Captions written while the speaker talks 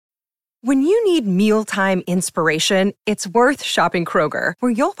When you need mealtime inspiration, it's worth shopping Kroger,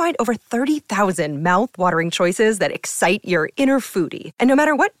 where you'll find over 30,000 mouth-watering choices that excite your inner foodie. And no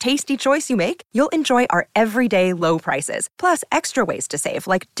matter what tasty choice you make, you'll enjoy our everyday low prices, plus extra ways to save,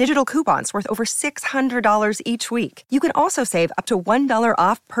 like digital coupons worth over $600 each week. You can also save up to $1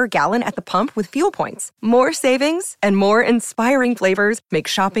 off per gallon at the pump with fuel points. More savings and more inspiring flavors make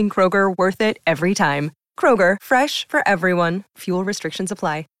shopping Kroger worth it every time. Kroger, fresh for everyone. Fuel restrictions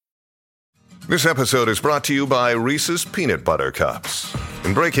apply. This episode is brought to you by Reese's Peanut Butter Cups.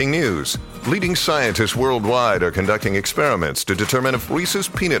 In breaking news, leading scientists worldwide are conducting experiments to determine if Reese's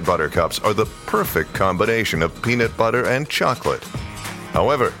Peanut Butter Cups are the perfect combination of peanut butter and chocolate.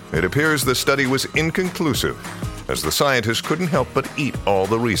 However, it appears the study was inconclusive, as the scientists couldn't help but eat all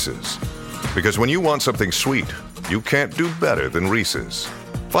the Reese's. Because when you want something sweet, you can't do better than Reese's.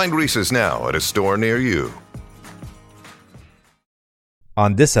 Find Reese's now at a store near you.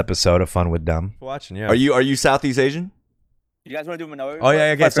 On this episode of Fun with Dumb. Watching, yeah. Are you Southeast Asian? You guys want to do Minority Oh, yeah,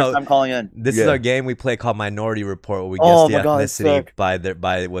 Report? okay, so I'm calling in. This is our game we play called Minority Report, where we Oh guess my the God, ethnicity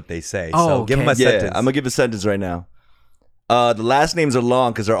by what they say. Oh, so give them a Yeah, sentence. I'm gonna give a sentence right now. The last names are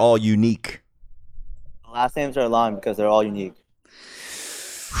long because they're all unique. The last names are long because they're all unique.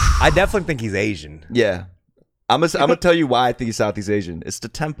 I definitely think he's Asian. Yeah, I'm gonna tell you why I think he's Southeast Asian. It's the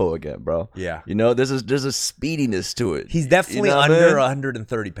tempo again, bro. Yeah. You know, there's a speediness to it. He's definitely You know what I under mean?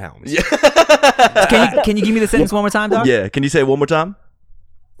 130 pounds. Yeah. Can you give me the sentence one more time, dog? Yeah. Can you say it one more time?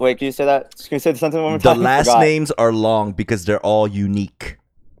 Wait, can you say that? Can you say the sentence one more The time? last Forgot. names are long because they're all unique.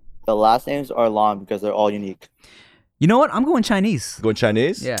 The last names are long because they're all unique. You know what? I'm going Chinese. Going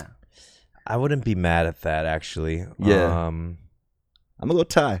Chinese? Yeah. I wouldn't be mad at that, actually. Yeah. I'm gonna go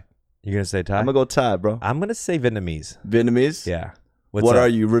Thai. You're going to say Thai? I'm gonna go Thai, bro. I'm going to say Vietnamese. Vietnamese? Yeah. What are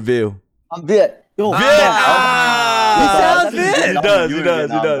you? Review. I'm Viet. Yo, He That's sounds Viet. Vietnam. He does, You he in does,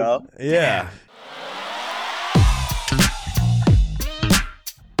 he Vietnam, does. bro. Yeah.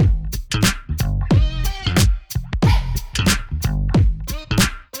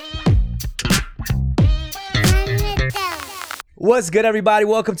 What's good, everybody?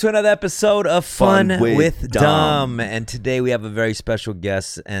 Welcome to another episode of Fun with Dumb. And today we have a very special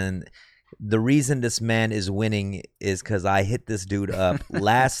guest. And the reason this man is winning is because I hit this dude up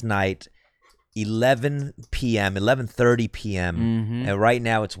last night, 11:30 p.m. And right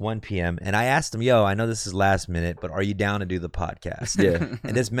now it's 1 p.m. And I asked him, yo, I know this is last minute, but are you down to do the podcast? Yeah.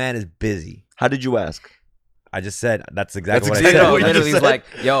 And this man is busy. How did you ask? I just said, that's exactly That's what I said. exactly what you Literally, just he's said.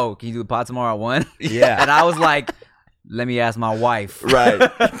 like, yo, can you do the pod tomorrow at 1? Yeah. And I was like, let me ask my wife. Right.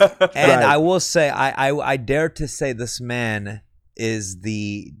 And I will say, I dare to say this man is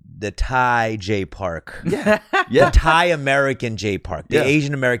the Thai Jay Park. Yeah. The Thai American Jay Park. The Yeah.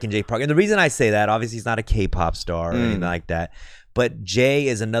 Asian American Jay Park. And the reason I say that, obviously he's not a K-pop star or anything like that. But Jay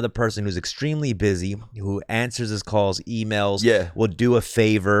is another person who's extremely busy, who answers his calls, emails, will do a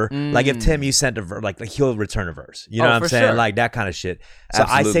favor. Like if Tim, you sent a verse, like he'll return a verse. You know what I'm for saying? sure. Like that kind of shit. So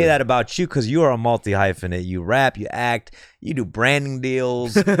I Absolutely. say that about you because you are a multi-hyphenate. You rap, you act, you do branding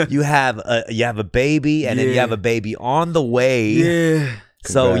deals. you have a baby, and then you have a baby on the way. Yeah.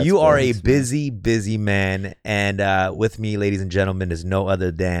 So Congrats, you are Congrats, a busy man. And with me, ladies and gentlemen, is no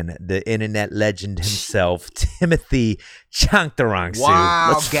other than the internet legend himself, Timothy Changtarangsu.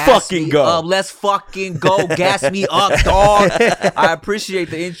 Wow, Let's gas fucking me go. up. Let's fucking go. Gas me up, dog. I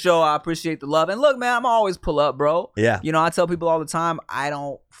appreciate the intro. I appreciate the love. And look, man, I'm always pull up, bro. Yeah. You know, I tell people all the time, I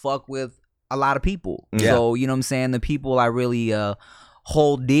don't fuck with a lot of people. Yeah. So, you know what I'm saying? The people I really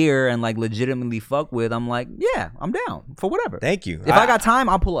hold dear and like legitimately fuck with, I'm like, yeah, I'm down for whatever. Thank you. If I got time,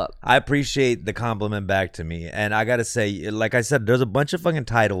 I'll pull up. I appreciate the compliment back to me. And I got to say, like I said, there's a bunch of fucking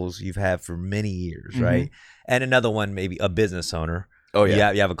titles you've had for many years, right? And another one, maybe a business owner. Oh,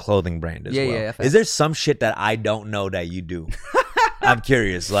 yeah. You have a clothing brand as Yeah, well. yeah, Is there some shit that I don't know that you do? I'm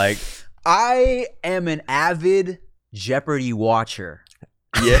curious. Like, I am an avid Jeopardy watcher.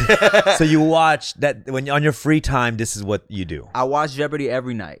 Yeah. so you watch that when on your free time, this is what you do. I watch Jeopardy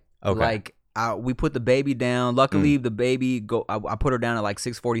every night. Okay. Like we put the baby down. Luckily, the baby I put her down at like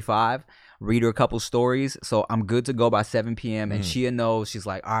 6:45. Read her a couple stories, so I'm good to go by 7 p.m. And Shia knows. She's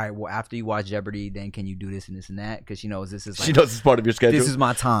like, all right, well, after you watch Jeopardy, then can you do this and this and that? Because she knows this is like, She knows it's part of your schedule. this is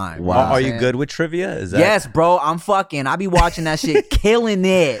my time. Wow. know what Are I'm you saying? good with trivia? Is that Yes, bro. I'm fucking. I be watching that shit, killing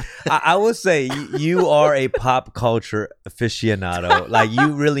it. I will say you are a pop culture aficionado. Like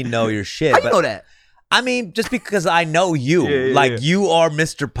you really know your shit. How you but know that? I mean, just because I know you, you are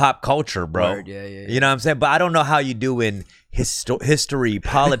Mr. Pop Culture, bro. Word, yeah. You know what I'm saying? But I don't know how you do in history,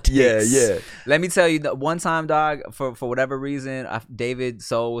 politics. Yeah. Let me tell you, that one time, dog, for whatever reason, David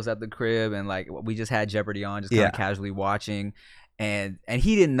Soul was at the crib, and like we just had Jeopardy on, just kind of casually watching. And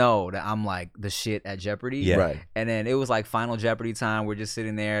he didn't know that I'm like the shit at Jeopardy. Yeah. Right. And then it was like Final Jeopardy time. We're just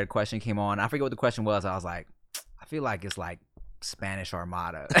sitting there. The question came on. I forget what the question was. I was like, I feel like it's like Spanish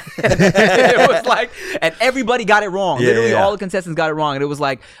Armada. It was like, and everybody got it wrong. Yeah, Literally yeah. all the contestants got it wrong. And it was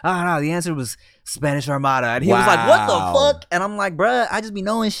like, oh no, the answer was Spanish Armada. And he was like, what the fuck? And I'm like, bruh, I just be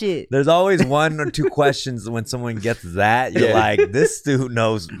knowing shit. There's always one or two questions when someone gets that. You're like, this dude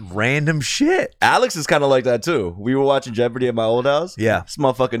knows random shit. Alex is kind of like that too. We were watching Jeopardy at my old house. Yeah. This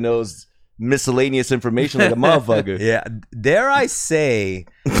motherfucker knows miscellaneous information like a motherfucker. Yeah. Dare I say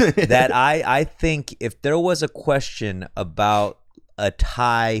that I think if there was a question about a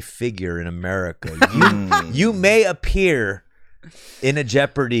Thai figure in America, you may appear in a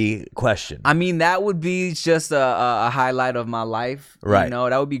Jeopardy question. I mean, that would be just a highlight of my life. Right. You know,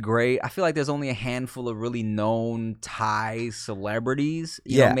 that would be great. I feel like there's only a handful of really known Thai celebrities.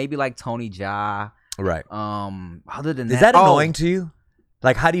 You know, maybe like Tony Jaa. Right. Other than that. Is that annoying to you?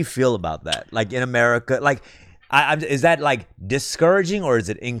 Like, how do you feel about that? Like, in America, like, is that like discouraging or is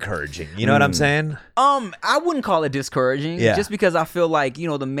it encouraging? You know what I'm saying? I wouldn't call it discouraging. Yeah. Just because I feel like, you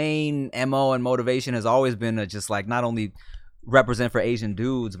know, the main MO and motivation has always been to just like not only represent for Asian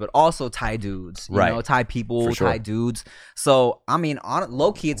dudes, but also Thai dudes. You know, Thai people, Thai dudes. So, I mean,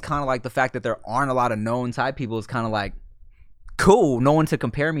 low key, it's kind of like the fact that there aren't a lot of known Thai people is kind of like, cool, no one to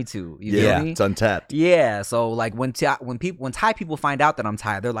compare me to. You feel me? It's untapped. Yeah, so like when Thai people find out that I'm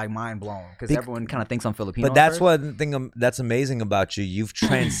Thai, they're like mind blown because everyone kind of thinks I'm Filipino. But that's one thing that's amazing about you. You've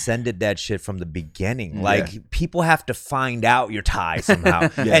transcended that shit from the beginning. Like, people have to find out you're Thai somehow,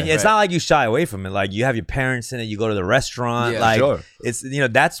 and it's not like you shy away from it. Like, you have your parents in it. You go to the restaurant. It's, you know,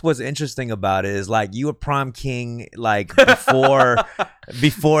 that's what's interesting about it is like you were prom king like before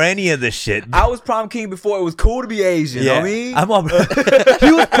any of this shit. I was prom king before it was cool to be Asian. Yeah. I mean,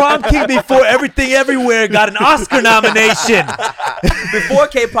 he was prom king before Everything Everywhere got an Oscar nomination. Before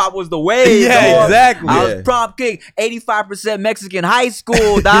K-pop was the wave. Yeah, dog. exactly. I was prom king, 85% Mexican high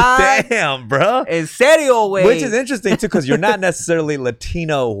school, dog. Damn, bro. In serio way. Which is interesting too, because you're not necessarily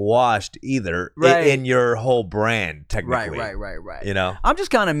Latino washed either in your whole brand, technically. Right. You know, I'm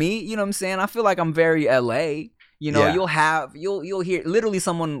just kind of me. You know what I'm saying? I feel like I'm very LA. You know, you'll hear literally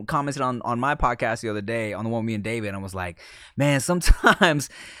someone commented on my podcast the other day on the one with me and David, and I was like, man, sometimes,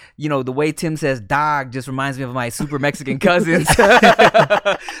 you know, the way Tim says dog just reminds me of my super Mexican cousins. So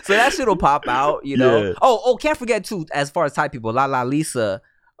that shit'll pop out, you know. Yeah. Oh, can't forget too, as far as Thai people, La Lisa.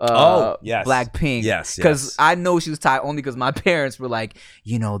 Blackpink. Yes. Because I know she was Thai only because my parents were like,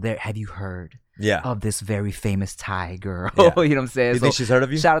 you know, have you heard of this very famous Thai girl? You know what I'm saying? You think she's heard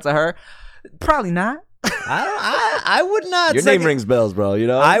of you? Shout out to her. Probably not. I would not. Your name rings bells, bro. You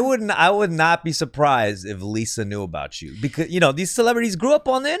know, I would not be surprised if Lisa knew about you because you know these celebrities grew up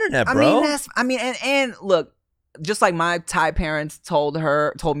on the internet, bro. And look, just like my Thai parents told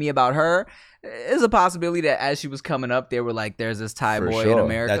me about her. There's a possibility that as she was coming up, they were like, "There's this Thai boy in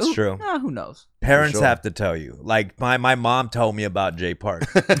America." That's true. Who knows? Parents have to tell you. Like my mom told me about Jay Park.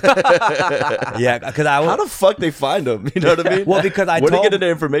 Yeah, because how the fuck they find him? You know what I mean? Well, because where they get the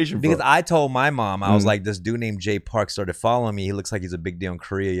information from? Because I told my mom, I was like, this dude named Jay Park started following me. He looks like he's a big deal in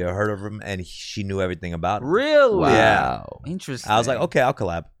Korea. You heard of him? And she knew everything about him. Really? Wow. Yeah. Interesting. I was like, okay, I'll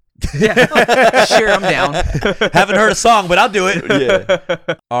collab. Yeah. Sure, I'm down. Haven't heard a song, but I'll do it.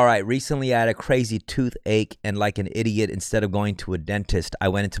 Yeah. All right. Recently, I had a crazy toothache, and like an idiot, instead of going to a dentist, I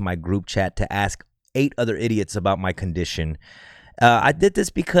went into my group chat to ask 8 other idiots about my condition. I did this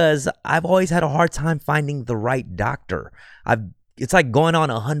because I've always had a hard time finding the right doctor. It's like going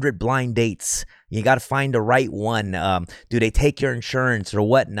on 100 blind dates. You got to find the right one. Do they take your insurance or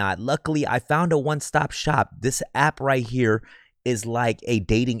whatnot? Luckily, I found a one-stop shop. This app right here is like a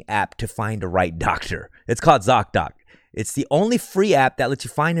dating app to find the right doctor. It's called ZocDoc. It's the only free app that lets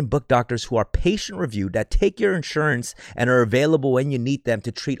you find and book doctors who are patient-reviewed, that take your insurance and are available when you need them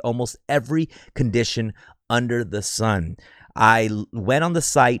to treat almost every condition under the sun. I went on the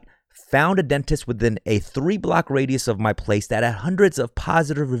site, found a dentist within a 3-block radius of my place that had hundreds of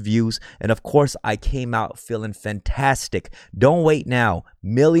positive reviews, and of course, I came out feeling fantastic. Don't wait now.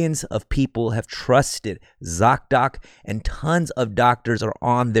 Millions of people have trusted ZocDoc, and tons of doctors are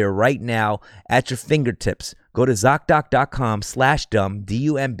on there right now at your fingertips. Go to ZocDoc.com/dumb,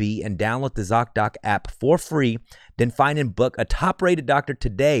 D-U-M-B, and download the ZocDoc app for free. Then find and book a top-rated doctor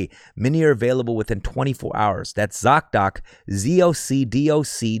today. Many are available within 24 hours. That's ZocDoc,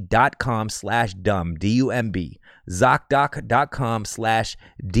 ZocDoc.com/dumb, D-U-M-B.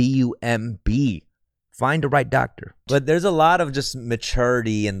 ZocDoc.com/DUMB. Find the right doctor. But there's a lot of just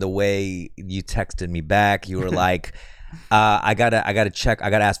maturity in the way you texted me back. You were like, I gotta check. I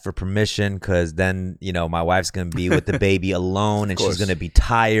gotta ask for permission because then my wife's gonna be with the baby alone and she's gonna be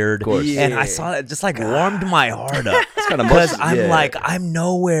tired. Yeah. And I saw it just like warmed my heart up because I'm like I'm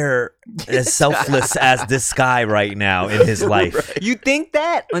nowhere as selfless as this guy right now in his life. Right. You think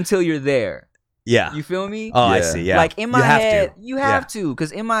that until you're there. Yeah. You feel me? Oh, I see. Yeah. Like in my head, to. you have to.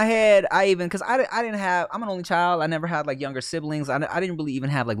 Because in my head, I didn't have, I'm an only child. I never had like younger siblings. I didn't really even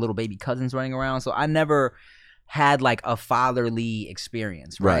have like little baby cousins running around. So I never had like a fatherly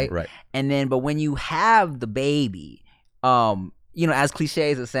experience. Right. And then, but when you have the baby, as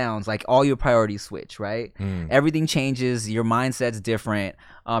cliche as it sounds, like all your priorities switch, right? Everything changes. Your mindset's different.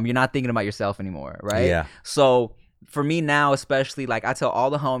 You're not thinking about yourself anymore, right? Yeah. So for me now, especially, like I tell all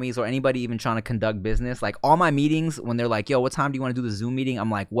the homies or anybody even trying to conduct business, like all my meetings, when they're like, yo, what time do you want to do the Zoom meeting?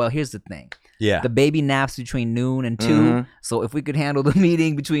 I'm like, well, here's the thing. Yeah. The baby naps between noon and 2. So if we could handle the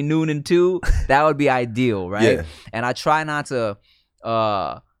meeting between noon and 2, that would be ideal, right? Yeah. And I try not to,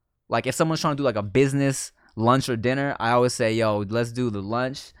 like if someone's trying to do like a business lunch or dinner, I always say, yo, let's do the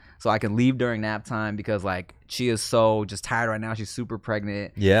lunch so I can leave during nap time because like she is so just tired right now. She's super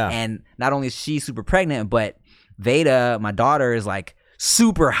pregnant. Yeah. And not only is she super pregnant, but Veda, my daughter, is like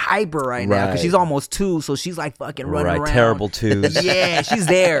super hyper right now because she's almost 2, so she's like fucking running around. Terrible 2s. Yeah, she's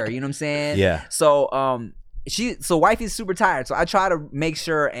there. You know what I'm saying? Yeah. So wifey's super tired, so I try to make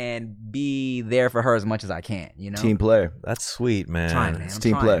sure and be there for her as much as I can. Team player. That's sweet, man. It's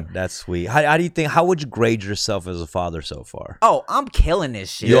team play. That's sweet. How do you think? How would you grade yourself as a father so far? Oh, I'm killing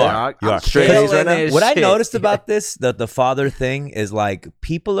this shit. You are. You are. Straight A's right now? What I noticed about this, the father thing, is like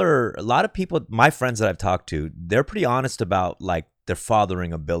a lot of people, my friends that I've talked to, they're pretty honest about like their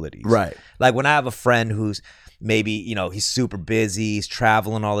fathering abilities. Right. Like when I have a friend who's maybe, he's super busy, he's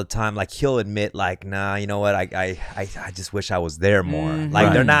traveling all the time, like he'll admit like, nah, you know what, I just wish I was there more.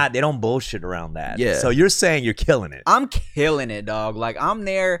 Like they don't bullshit around that. Yeah. So you're saying you're killing it. I'm killing it, dog. Like I'm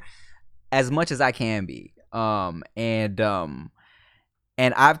there as much as I can be. And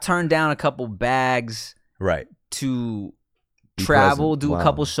I've turned down a couple bags to travel, do a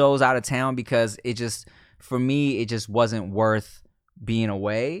couple shows out of town because for me it just wasn't worth being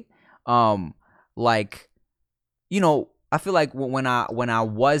away. I feel like when I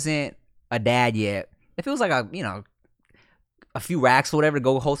wasn't a dad yet, if it was like a few racks or whatever to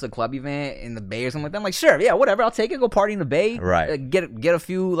go host a club event in the Bay or something like that, I'm like, sure, yeah, whatever, I'll take it, go party in the Bay, right? Get a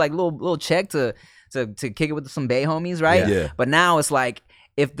few like little check to kick it with some Bay homies, right? Yeah. But now it's like,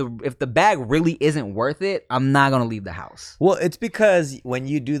 if the bag really isn't worth it, I'm not gonna leave the house. Well, it's because when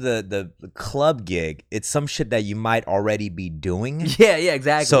you do the club gig, it's some shit that you might already be doing. Yeah,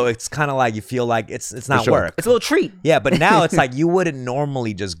 exactly. So it's kind of like you feel like it's not work. It's a little treat. Yeah, but now it's like you wouldn't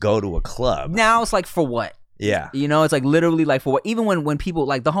normally just go to a club. Now it's like, for what? Yeah. It's like literally like for what? Even when people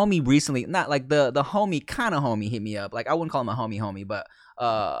like the homie recently, not like the homie kind of homie hit me up. Like I wouldn't call him a homie, but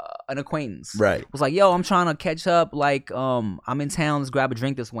an acquaintance. Right. Was like, yo, I'm trying to catch up. Like, I'm in town. Let's grab a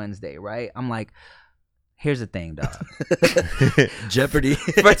drink this Wednesday, right? I'm like, here's the thing, dog. Jeopardy.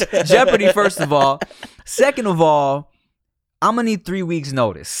 Jeopardy, first of all. Second of all, I'm gonna need 3 weeks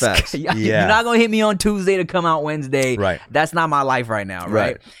notice. Facts. You're not gonna hit me on Tuesday to come out Wednesday. Right. That's not my life right now,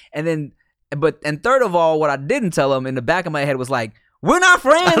 right? And third of all, what I didn't tell him in the back of my head was like, we're not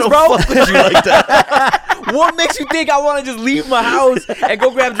friends, bro. Fuck with you like that. What makes you think I want to just leave my house and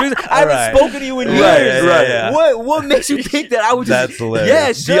go grab drinks? I haven't spoken to you in years. Right. What makes you think that I would just... That's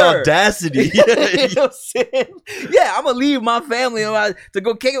hilarious. Yeah, sure. The audacity. You know what I'm saying? Yeah, I'm going to leave my family to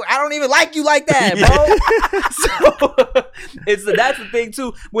go kick it. I don't even like you like that, bro. So that's the thing,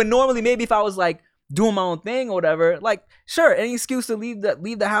 too. When normally, maybe if I was like doing my own thing or whatever, like, sure, any excuse to leave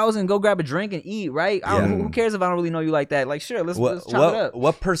the house and go grab a drink and eat, right? Who cares if I don't really know you like that? Like, sure, let's chop it up.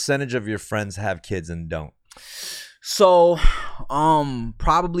 What percentage of your friends have kids and don't? So,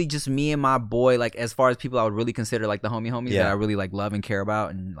 probably just me and my boy, like, as far as people I would really consider, like, the homies that I really, like, love and care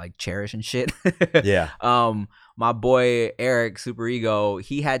about and, like, cherish and shit. Yeah. My boy, Eric, Super Ego,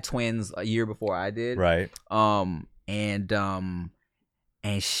 he had twins a year before I did. Right. And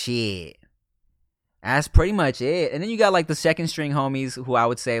shit. That's pretty much it. And then you got, like, the second string homies who I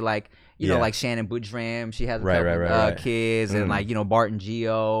would say, like, you know, like Shannon Boudram, she has a couple kids, and like, Bart and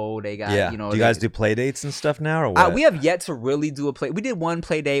Gio, they got, do you guys do play dates and stuff now, or what? We have yet to really do a play. We did one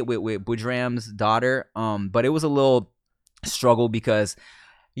play date with Boudram's daughter, but it was a little struggle because,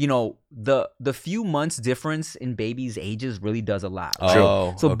 the few months difference in babies' ages really does a lot. Right?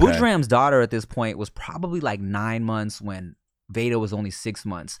 Oh, so okay. Boudram's daughter at this point was probably like 9 months when Veda was only 6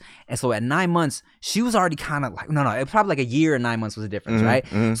 months. And so at 9 months, she was already kind of like, it probably like a year and 9 months was the difference, right?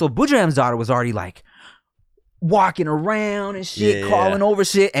 Mm-hmm. So Boudram's daughter was already like, walking around and shit, Yeah. crawling over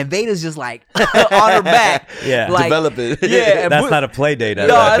shit, and Veda's just like on her back. Yeah. like, Develop it. Yeah, and That's not a play date. No,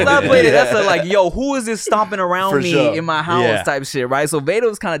 it's not play date. That's like, yo, who is this stomping around For me sure. in my house Yeah. type shit, right? So Veda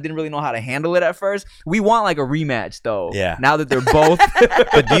was kind of didn't really know how to handle it at first. We want like a rematch though. Yeah. Now that they're both.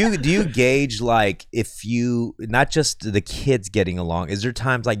 But do you gauge like if you not just the kids getting along? Is there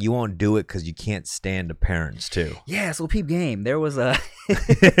times like you won't do it because you can't stand the parents too? Yeah. So peep game. There was a.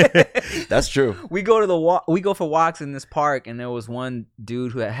 That's true. We go for walks in this park, and there was one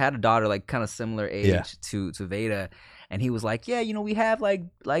dude who had a daughter like kind of similar age Yeah. to Veda, and he was like, yeah, we have like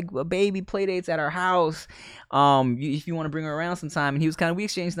a baby play dates at our house, if you want to bring her around sometime. And he was we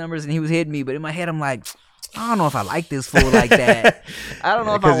exchanged numbers, and he was hitting me, but in my head I'm like, I don't know if I like this fool like that. I don't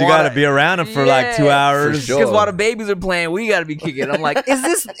know if I Because you got to be around them for like 2 hours. For sure. Because while the babies are playing, we got to be kicking. I'm like, is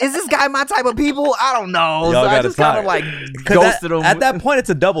this guy my type of people? I don't know. Y'all So I gotta just kind of talk. like 'Cause ghosted him. At that point, it's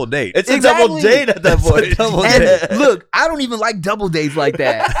a double date. It's Exactly. a double date at that point. double And date. look, I don't even like double dates like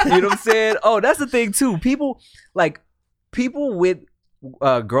that. You know what I'm saying? Oh, that's the thing too. People with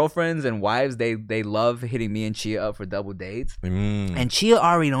girlfriends and wives, they love hitting me and Chia up for double dates. And Chia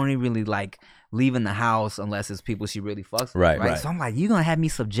already don't even really like leaving the house unless it's people she really fucks with. Right. So I'm like, you gonna have me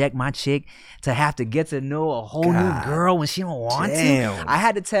subject my chick to have to get to know a whole new girl when she don't want damn. to? I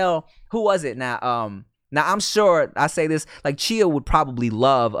had to tell, who was it now? Now I'm sure I say this, like Chia would probably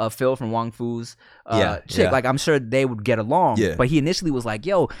love Phil from Wong Fu's chick. yeah. Like I'm sure they would get along. Yeah. But he initially was like,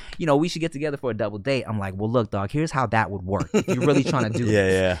 yo, we should get together for a double date. I'm like, well, look, dog, here's how that would work. If you're really trying to do this.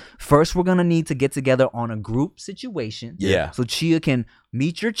 Yeah. First, we're gonna need to get together on a group situation. Yeah. So Chia can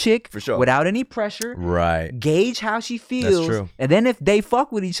meet your chick For sure. without any pressure. Right. Gauge how she feels. true. And then if they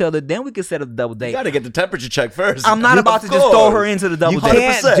fuck with each other, then we can set up a double You date. got to get the temperature check first. I'm not about to just throw her into the double You date.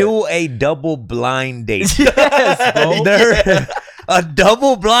 can't 100%. do a double blind date. Yes, bro. A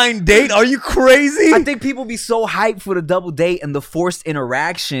double blind date? Are you crazy? I think people be so hyped for the double date and the forced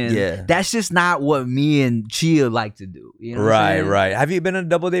interaction. Yeah. That's just not what me and Chia like to do. You know what I'm saying? Right. Have you been on a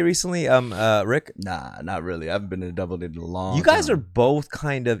double date recently, Rick? Nah, not really. I haven't been in a double date in a long You guys time. are both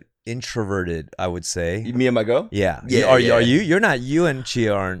kind of introverted, I would say. Me and my girl? Yeah. Yeah, Are yeah. you? You're not. You and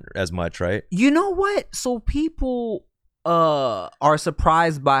Chia aren't as much, right? You know what? So people are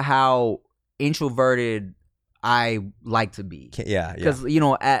surprised by how introverted I like to be. Yeah. Because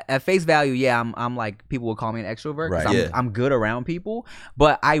at face value, I'm like, people will call me an extrovert because Right. I'm good around people,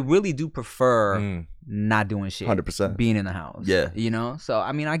 but I really do prefer not doing shit, 100%. being in the house. Yeah. So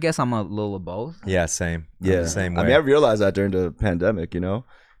I mean, I guess I'm a little of both. Yeah. Same. Yeah. Same way. I mean, I realized that during the pandemic,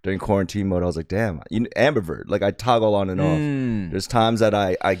 during quarantine mode, I was like, damn, ambivert. Like I toggle on and off. There's times that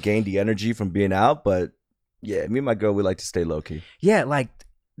I gain the energy from being out, but yeah, me and my girl, we like to stay low key. Yeah, like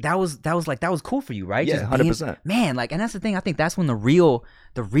that was cool for you, right? Yeah, Just being- 100%. Man, like, and that's the thing. I think that's when the real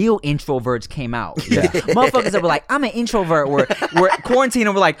introverts came out. Yeah, motherfuckers that were like, I'm an introvert. We're quarantined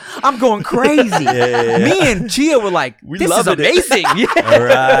and we're like, I'm going crazy. Me and Chia were like, this is loving it. amazing. Yeah. All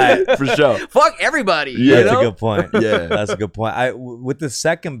right. For sure. Fuck everybody. Yeah. you That's know? a good point. Yeah. That's a good point. With the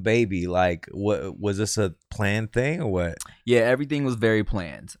second baby, like, what was this a planned thing or what? Yeah, everything was very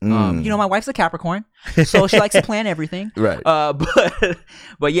planned. My wife's a Capricorn, so she likes to plan everything. Right.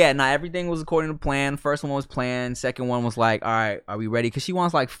 But yeah, everything was according to plan. First one was planned. Second one was like, all right, are we ready? Because she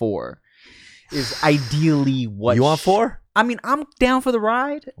wants like 4. Is ideally what You want 4? I mean, I'm down for the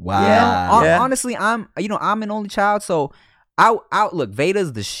ride. Wow. Yeah. Honestly, I'm an only child, so I look,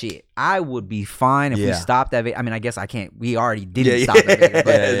 Veda's the shit. I would be fine if we Yeah. stopped at Veda. I mean, I guess I can't. We already didn't Yeah, stop at Veda, but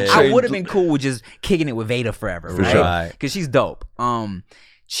yeah, yeah. I would have been cool with just kicking it with Veda forever, right? sure. Because she's dope.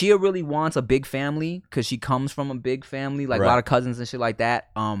 Chia really wants a big family because she comes from a big family, like a lot of cousins and shit like that.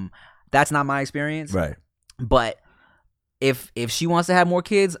 That's not my experience, Right. but if she wants to have more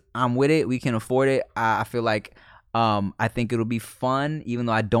kids, I'm with it. We can afford it. I feel like I think it'll be fun, even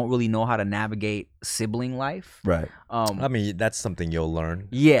though I don't really know how to navigate sibling life. Right. I mean, that's something you'll learn.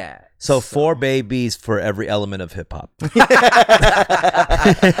 Yeah. So 4 babies for every element of hip hop.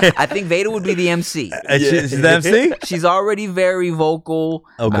 I think Veda would be the MC. She's the MC? She's already very vocal.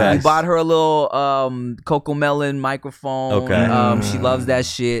 Okay. We bought her a little Coco Melon microphone. Okay. She loves that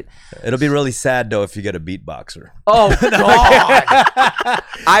shit. It'll be really sad though if you get a beatboxer. Oh God!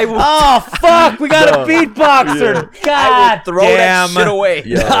 I will. Oh fuck, we got a beatboxer. I will throw that shit away.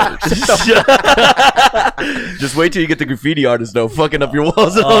 Yeah. Just wait till you get the graffiti artist though, fucking up your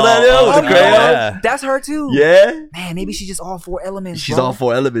walls and all that. Oh, With the no. crayon. Yeah. That's her too. Yeah. Man, maybe she's just all 4 elements. She's bro. all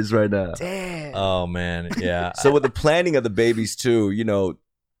 4 elements right now. Damn. Oh man, yeah. So with the planning of the babies too,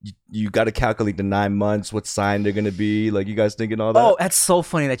 you got to calculate the 9 months, what sign they're gonna be. Like, you guys thinking all that? Oh, that's so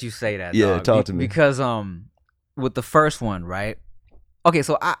funny that you say that. Yeah, dog. talk to me. Because with the first one, right? Okay,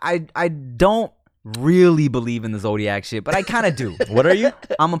 so I don't really believe in the zodiac shit, but I kind of do. What are you?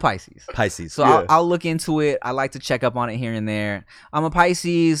 I'm a Pisces. Pisces. So I'll look into it. I like to check up on it here and there. I'm a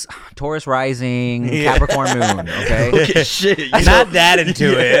Pisces, Taurus rising, Capricorn moon. Okay. Shit. Not that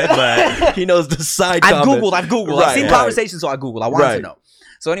into it, but He knows the side I've comment. Googled. Right, I've seen right. conversations, so I Googled. I wanted Right. to know.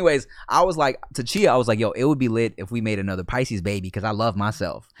 So anyways, I was like, to Chia, I was like, yo, it would be lit if we made another Pisces baby because I love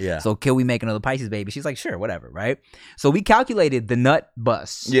myself. Yeah. So can we make another Pisces baby? She's like, sure, whatever, right? So we calculated the nut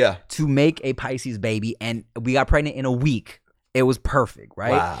bust Yeah. to make a Pisces baby, and we got pregnant in a week. It was perfect,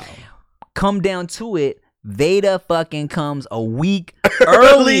 right? Wow. Come down to it, Veda fucking comes a week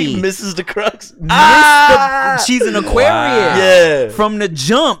early. Misses the crux. She's an Aquarius. Yeah. From the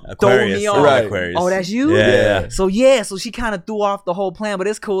jump, throwing me Aquarius. off. Right. Aquarius. Oh, that's you? Yeah. So she kind of threw off the whole plan, but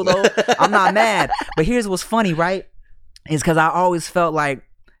it's cool though. I'm not mad. But here's what's funny, right? Is because I always felt like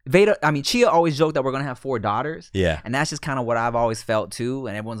Chia always joked that we're gonna have 4 daughters. Yeah. And that's just kind of what I've always felt too.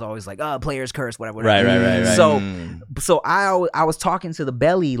 And everyone's always like, oh, players curse, whatever. Right. So I was talking to the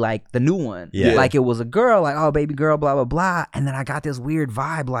belly, like the new one. Yeah. Like it was a girl, like, oh, baby girl, blah, blah, blah. And then I got this weird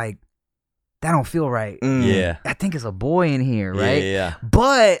vibe, like, that don't feel right. Yeah. I think it's a boy in here, right? Yeah.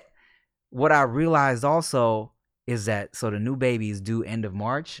 But what I realized also is that so the new baby is due end of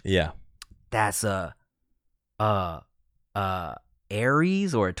March. Yeah. That's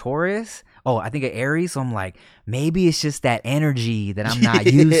Aries or a Taurus. Oh, I think an Aries. So I'm like, maybe it's just that energy that I'm not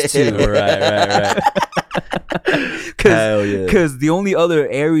used to. Right. Hell yeah. Because the only other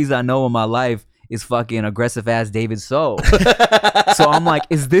Aries I know in my life is fucking aggressive ass David So. So I'm like,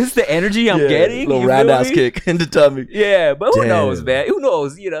 is this the energy I'm getting? Little You roundhouse feel me? kick in the tummy. Yeah, but who Damn. knows, man? Who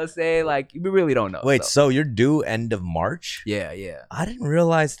knows? You know what I'm saying? Like, we really don't know. Wait, so you're due end of March? Yeah. I didn't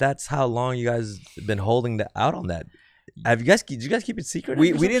realize that's how long you guys have been holding out on that. Did you guys keep it secret?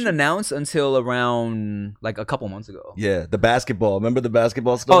 We didn't announce until around like a couple months ago. Yeah, the basketball. Remember the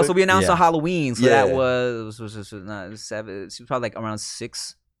basketball stuff? Oh, so we announced Yeah. on Halloween. So Yeah. that was not 7. She was probably like around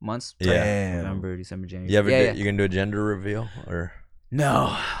 6 months. Yeah. November, December, January. You ever yeah. you gonna do a gender reveal or?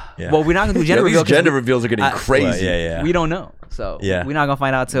 No. Yeah. Well, we're not gonna do Yeah, gender these reveal. 'cause gender reveals are getting I- crazy. Well, yeah. We don't know. So Yeah. we're not gonna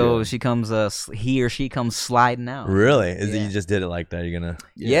find out till she comes. He or she comes sliding out. Really? Is it Yeah. you just did it like that? You're gonna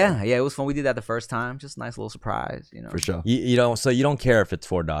Yeah. It was fun. We did that the first time. Just a nice little surprise, you know. For sure. you don't so you don't care if it's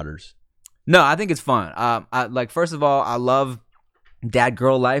 4 daughters. No, I think it's fun. I like first of all, I love dad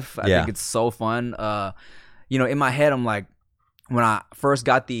girl life. I Yeah. think it's so fun. In my head, I'm like, when I first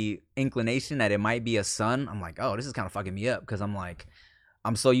got the inclination that it might be a son, I'm like, oh, this is kind of fucking me up because I'm like,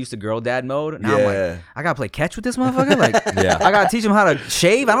 I'm so used to girl dad mode. Now I'm Yeah. like, I gotta play catch with this motherfucker. Like, Yeah. I gotta teach him how to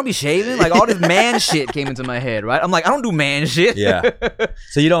shave. I don't be shaving. Like all this man shit came into my head, right? I'm like, I don't do man shit. Yeah.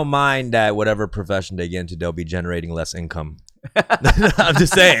 So you don't mind that whatever profession they get into, they'll be generating less income. I'm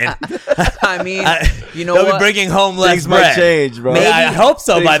just saying. I mean, you know they'll what? be bringing home less Things bread. might change, bro. Maybe. I hope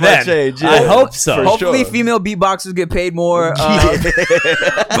so Things by might then. change, yeah. I hope so. For Hopefully, sure. female beatboxers get paid more.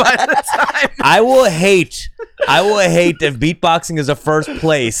 By the time. I will hate if beatboxing is the first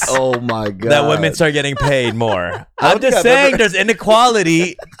place Oh my god. that women start getting paid more. I I'm don't think just I've saying ever- there's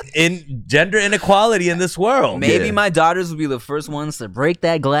inequality in gender inequality in this world. Maybe Yeah. my daughters will be the first ones to break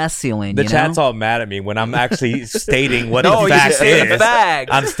that glass ceiling. The you chat's know? all mad at me when I'm actually stating what No, the you're fact saying is. facts.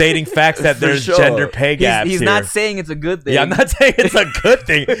 I'm stating facts that For there's sure. gender pay gaps He's here. not saying it's a good thing. Yeah, I'm not saying it's a good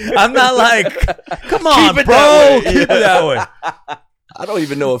thing. I'm not like, come on, Keep it bro, that way. keep it that way. I don't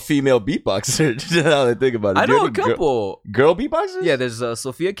even know a female beatboxer. Now that I think about it. I Do you know a have couple. girl beatboxers? Yeah, there's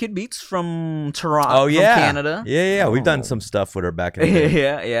Sophia Kid Beats from Toronto. Oh yeah, from Canada. Yeah. We've done some stuff with her back in the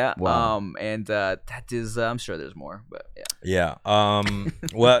day. yeah. Wow. And that is, I'm sure there's more, but yeah. Yeah.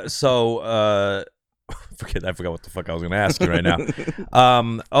 Well, so I forgot what the fuck I was gonna ask you right now.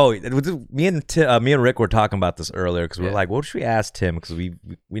 Me and Rick were talking about this earlier because we were like, what should we ask Tim? Because we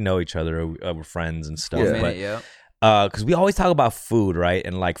know each other, we're friends and stuff. Yeah. But Yeah. because we always talk about food, right?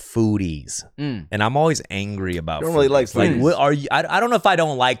 And like foodies, and I'm always angry about. You don't really like foodies. Like, foodies. what are you? I don't know if I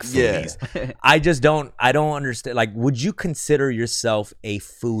don't like Yeah. foodies. I just don't. I don't understand. Like, would you consider yourself a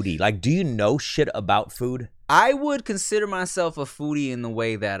foodie? Like, do you know shit about food? I would consider myself a foodie in the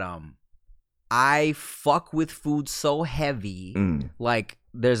way that I fuck with food so heavy, like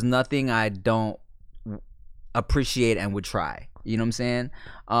there's nothing I don't appreciate and would try. You know what I'm saying?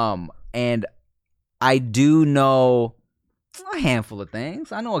 And I do know a handful of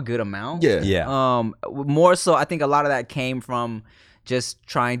things. I know a good amount. Yeah. Yeah. More so, I think a lot of that came from just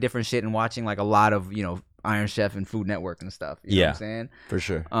trying different shit and watching like a lot of Iron Chef and Food Network and stuff. You know what I'm saying? For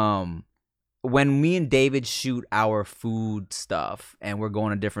sure. When me and David shoot our food stuff and we're going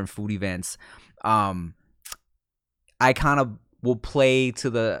to different food events, I kind of we'll play to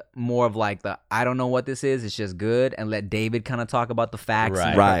the more of like the I don't know what this is. It's just good, and let David kind of talk about the facts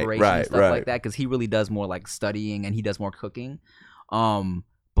and preparation and stuff like that, because he really does more like studying and he does more cooking.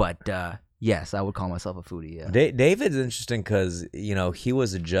 But yes, I would call myself a foodie. Yeah. David's interesting because he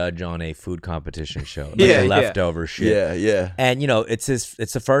was a judge on a food competition show, leftover shit. Yeah. And it's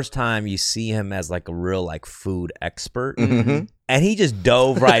the first time you see him as like a real like food expert. Mm-hmm. And he just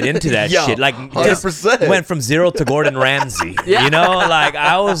dove right into that shit. Like 100%. Went from zero to Gordon Ramsay. Like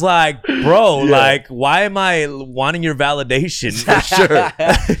I was like, bro, like why am I wanting your validation? For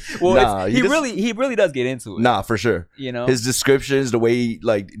sure. Well, he really does get into it. Nah, for sure. His descriptions, the way he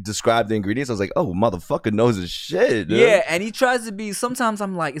like described the ingredients, I was like, oh, motherfucker knows his shit. Dude. Yeah, and he tries to be. Sometimes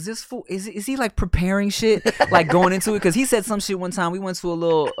I'm like, is this food? Is he like preparing shit, like going into it? Because he said some shit one time. We went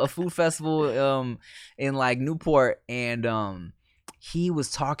to a food festival in like Newport, and he was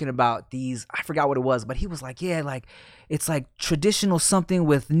talking about these, I forgot what it was, but he was like, yeah, like it's like traditional something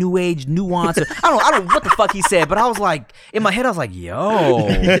with new age nuance. I don't know what the fuck he said, but I was like, in my head, I was like, yo,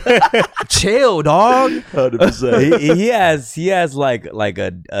 chill, dog. 100%. He has like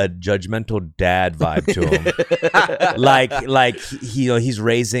a judgmental dad vibe to him. like he's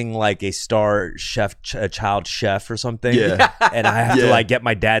raising like a star chef, a child chef or something. Yeah. And I have to like get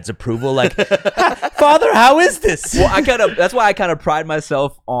my dad's approval. Like, Father, how is this? Well, that's why I kind of pride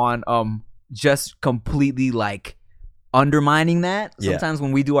myself on just completely like undermining that. Sometimes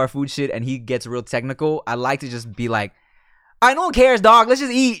when we do our food shit and he gets real technical, I like to just be like, I no one cares, dog. Let's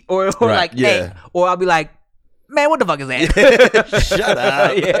just eat. Or like, hey. Or I'll be like, man, what the fuck is that? Shut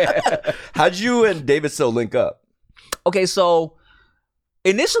up. How'd you and David So link up? Okay, so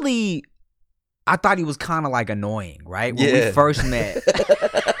initially, I thought he was kind of like annoying, right? When we first met.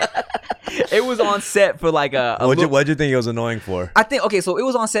 It was on set for like what'd you think he was annoying for? I think, so it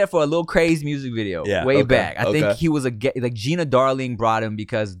was on set for a Lil Craze music video way back. I think he was like Gina Darling brought him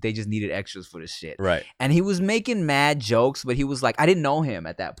because they just needed extras for this shit. Right. And he was making mad jokes, but he was like, I didn't know him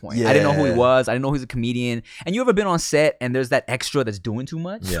at that point. I didn't know who he was. I didn't know he was a comedian. And you ever been on set and there's that extra that's doing too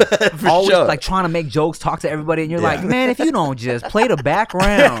much? Yeah. Always like trying to make jokes, talk to everybody, and you're like, man, if you don't just play the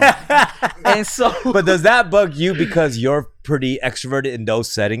background. And so, but does that bug you because you're pretty extroverted in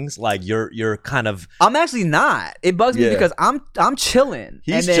those settings? Like you're kind of. I'm actually not. It bugs me because I'm chilling.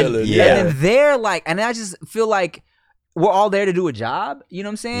 He's chilling. Yeah. And then they're like, and I just feel like we're all there to do a job. You know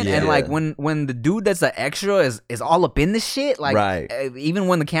what I'm saying? Yeah. And like when the dude that's the extra is all up in the shit, like even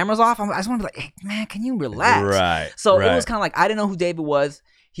when the camera's off, I just want to be like, hey, man, can you relax? Right. So it was kind of like I didn't know who David was.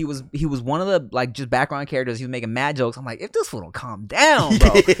 He was one of the like just background characters. He was making mad jokes. I'm like, if this fool don't calm down,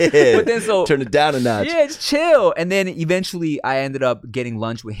 bro. But then turn it down a notch. Yeah, just chill. And then eventually I ended up getting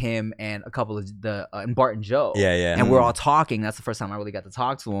lunch with him and a couple of and Bart and Joe. Yeah. And we're all talking. That's the first time I really got to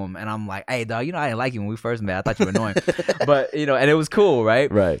talk to him. And I'm like, hey, dog, I didn't like you when we first met. I thought you were annoying. But and it was cool, right?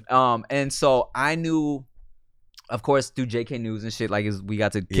 Right. And so I knew, of course, through JK News and shit, like we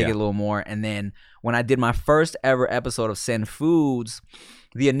got to kick it a little more. And then when I did my first ever episode of Send Foods,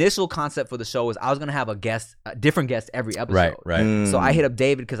 the initial concept for the show was I was gonna have a different guest every episode. Right. So I hit up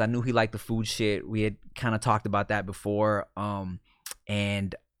David because I knew he liked the food shit. We had kind of talked about that before.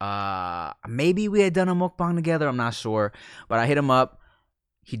 And maybe we had done a mukbang together. I'm not sure, but I hit him up.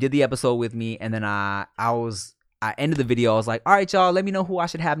 He did the episode with me, and then I ended the video. I was like, all right, y'all, let me know who I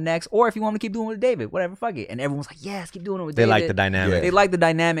should have next. Or if you want me to keep doing it with David, whatever, fuck it. And everyone's like, yes, keep doing it with David. They like the dynamic. Yeah. They like the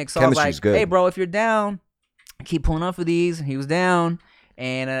dynamic. So Chemistry's I was like, good. hey, bro, if you're down, keep pulling up for these. And he was down.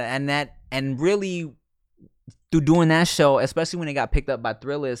 And really through doing that show, especially when it got picked up by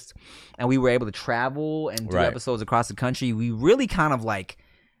Thrillist and we were able to travel and do episodes across the country, we really kind of like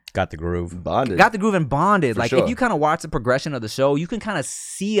got the groove. Bonded. Got the groove and bonded. For like sure. if you kind of watch the progression of the show, you can kind of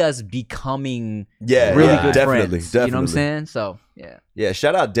see us becoming really good friends. You know what I'm saying? So yeah.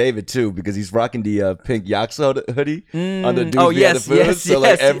 Shout out David too, because he's rocking the pink Yaxo hoodie on the Dudes Behind the Food. So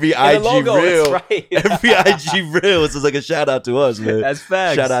like every IG logo, reel, right. every IG reel is like a shout out to us, man. That's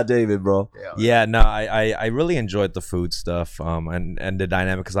facts. Shout out David, bro. Yeah, no, I really enjoyed the food stuff and the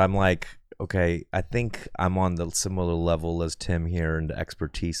dynamic, because I'm like, okay, I think I'm on the similar level as Tim here in the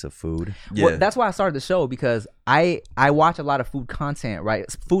expertise of food. Yeah. Well, that's why I started the show, because I watch a lot of food content, right?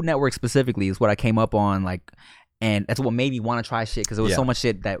 Food Network specifically is what I came up on, like, and that's what made me want to try shit, because there was so much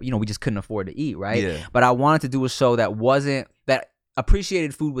shit that, we just couldn't afford to eat, right? Yeah. But I wanted to do a show that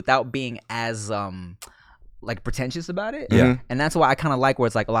appreciated food without being as like pretentious about it. Yeah. And that's why I kind of like where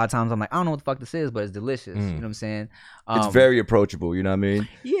it's like a lot of times I'm like, I don't know what the fuck this is, but it's delicious. You know what I'm saying? It's very approachable, you know what I mean?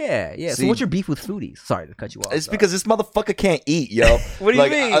 Yeah. See, so what's your beef with foodies? Sorry to cut you off. It's because this motherfucker can't eat, yo. What do you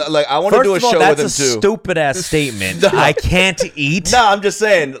mean? I want to do a show with him that's a too. stupid ass statement. I can't eat. No, I'm just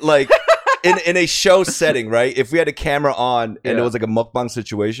saying, like, in a show setting, right? If we had a camera on and Yeah. it was like a mukbang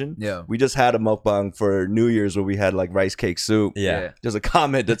situation, Yeah. we just had a mukbang for New Year's where we had like rice cake soup. Yeah. There's a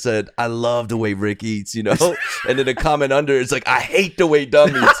comment that said, "I love the way Rick eats," you know, and then a comment under it's like, "I hate the way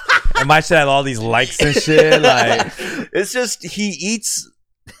Dumb eats." And my shit have all these likes and shit. Like, It's just he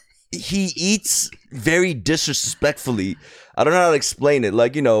eats very disrespectfully. I don't know how to explain it.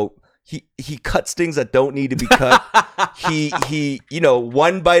 Like, you know, he cuts things that don't need to be cut. he you know,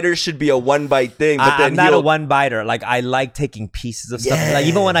 one biter should be a one bite thing, but then I'm not a he'll- one biter. Like, I like taking pieces of stuff. Like,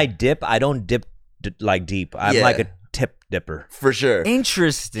 even when I dip, I don't dip like deep. I'm Yeah. like a tip dipper. for sure.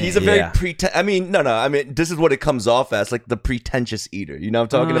 Interesting. He's a very Yeah. I mean, this is what it comes off as, like the pretentious eater. You know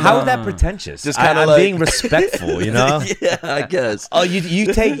what I'm talking How about? is that pretentious? Just kinda I'm like- being respectful, you know? Yeah, I guess. Oh,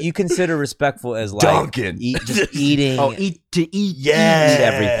 you consider respectful as like Duncan. just eating. eat to eat. Yeah, eat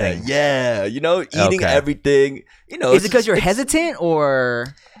everything. Yeah, you know, eating Okay. everything. You know, Is it because you're hesitant or?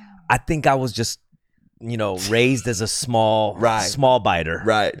 I think I was just, raised as a small biter.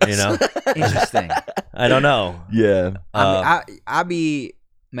 right? You know, Interesting. I don't know. Yeah. I be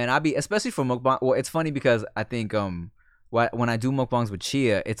especially for mukbang. Well, it's funny because I think when I do mukbangs with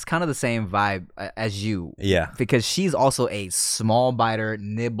Chia, it's kind of the same vibe as you. Yeah. Because she's also a small biter,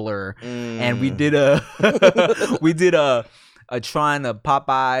 nibbler, and Mm. we did a trying the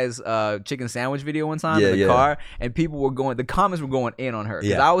Popeyes chicken sandwich video one time in the Yeah, yeah. car, and the comments were going in on her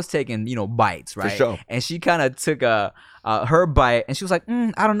because Yeah. I was taking bites, right? sure. And she kind of took her bite, and she was like,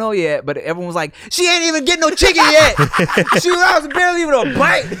 I don't know yet, but everyone was like, she ain't even getting no chicken yet. I was barely even a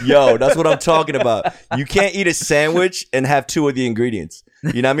bite. Yo, that's what I'm talking about. You can't eat a sandwich and have two of the ingredients.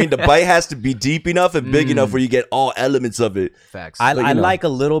 You know what I mean? The bite has to be deep enough and big enough where you get all elements of it. Facts. I But, you know. like a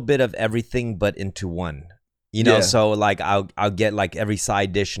little bit of everything, but into one. Yeah. So like I'll get like every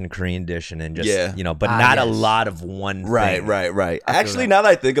side dish and Korean dish and then just Yeah. but not a yes. lot of one Right, thing. right. Actually, now that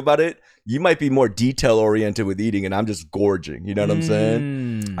I think about it, you might be more detail oriented with eating, and I'm just gorging. You know what I'm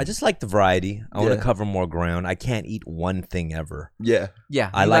saying? I just like the variety. I want Yeah. to cover more ground. I can't eat one thing ever. Yeah. Yeah,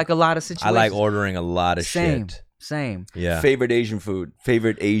 I you like- like a lot of situations. I like ordering a lot of Same. shit. Same. Yeah. Favorite Asian food.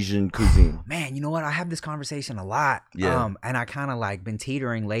 Favorite Asian cuisine. Man, you know what? I have this conversation a lot. Yeah. And I kind of like been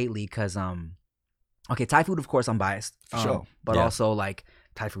teetering lately because okay, Thai food, of course, I'm biased. Sure. But Yeah. also like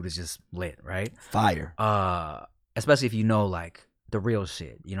Thai food is just lit, right? Fire. Especially if you know like the real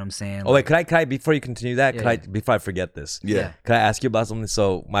shit. You know what I'm saying? Oh wait, could I before you continue that? Yeah, Before I forget this? Yeah. Could I ask you about something?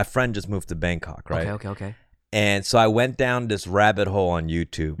 So my friend just moved to Bangkok, right? Okay. And so I went down this rabbit hole on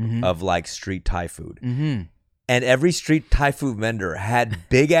YouTube Mhm. of like street Thai food. Mm-hmm. And every street Thai food vendor had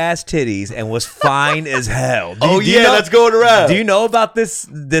big ass titties and was fine as hell. Oh, Do you yeah, know- that's going around. Do you know about this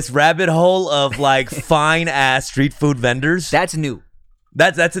rabbit hole of like fine ass street food vendors? That's new.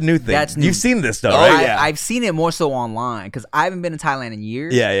 That's a new thing. That's new. You've seen this though, Oh, right? yeah. I've seen it more so online because I haven't been to Thailand in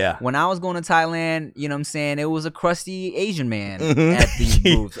years. Yeah. When I was going to Thailand, you know what I'm saying, it was a crusty Asian man Mhm. at the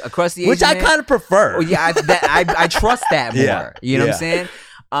booth. A crusty Which Asian I man. kind of prefer. Oh, yeah, I trust that more. Yeah, You know what yeah.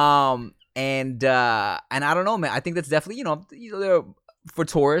 I'm saying? And I don't know, man. I think that's definitely they're for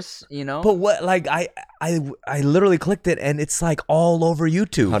tourists. But what, like, I literally clicked it and it's like all over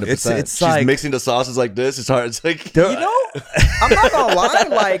YouTube. 100%. It's She's like mixing the sauces like this. It's hard. It's like, I'm not gonna lie.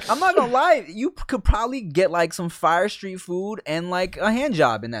 Like, I'm not gonna lie. You could probably get like some fire street food and like a hand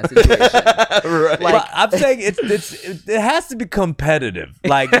job in that situation. right. Well, I'm saying it has to be competitive.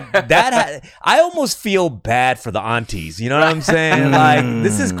 Like that. I almost feel bad for the aunties. You know what I'm saying? Like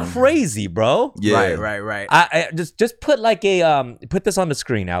this is crazy, bro. Yeah. Right. I just put like a put this on the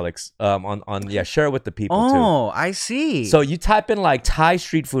screen, Alex. Share it with the people too. Oh, I see. So you type in like Thai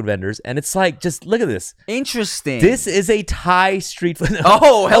street food vendors, and it's like, just look at this. interesting. This is a Thai street food.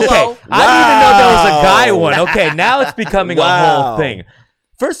 Oh, hello. Okay, I didn't even know there was a guy one. Okay, now it's becoming a Wow. whole thing.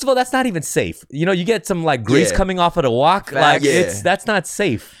 First of all, that's not even safe. You get some like grease Yeah. coming off of the wok. Like Yeah. that's not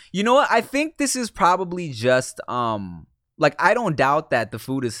safe. You know what? I think this is probably just like, I don't doubt that the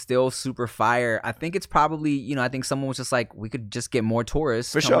food is still super fire. I think it's probably, I think someone was just like, we could just get more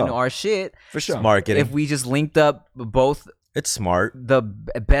tourists For coming sure. to our shit For sure. It's marketing. if we just linked up both It's smart. the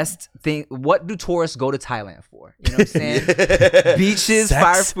best thing. What do tourists go to Thailand for? You know what I'm saying? Beaches, Sex,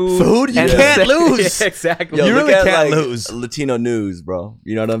 fire food. food, you and can't sex. lose. Yeah, exactly. Yo, You look really at, can't like, lose. Latino news, bro.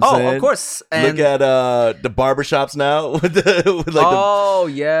 You know what I'm Oh, saying? of course. And, Look at the barbershops now with like oh,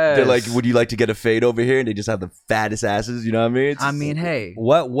 yeah. they're like, would you like to get a fade over here? And they just have the fattest asses. You know what I mean? It's I just- mean, hey.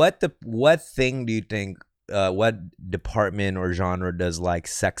 What thing do you think? What department or genre does like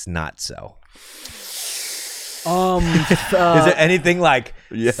sex not sell? Is there anything like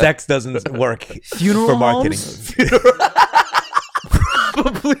Yeah. sex doesn't work Funeral for marketing? homes?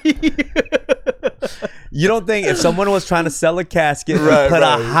 Probably. You don't think if someone was trying to sell a casket and Right, put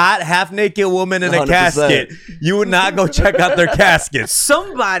right. a hot half-naked woman in a 100%. casket, you would not go check out their casket?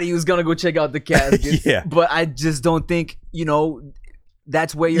 Somebody was gonna go check out the casket. Yeah. But I just don't think,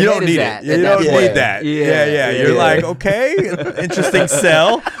 that's where your You head don't is need at. it. You don't Yeah. need that. Yeah. You're like, okay, interesting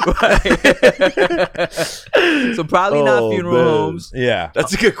sell. So probably not Oh, funeral man. homes. Yeah.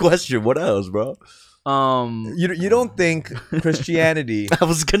 That's a good question. What else, bro? You don't think Christianity I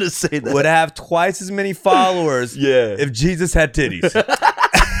was gonna say that. would have twice as many followers Yeah. if Jesus had titties?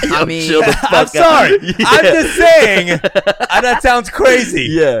 I mean, Chill the I'm fuck out. sorry. Yeah. I'm just saying that sounds crazy.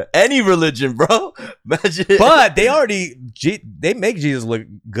 Yeah, any religion, bro. Imagine. But they already they make Jesus look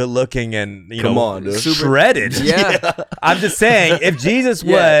good looking and Come on, dude. shredded. yeah. I'm just saying if Jesus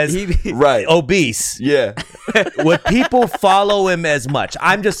Yeah, was Right. obese, Yeah. would people follow him as much?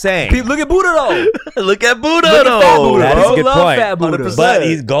 I'm just saying. Look at Buddha though. Look at Buddha, Look at though. Fat Buddha. That is a good Love point. Fat Buddha. 100%. But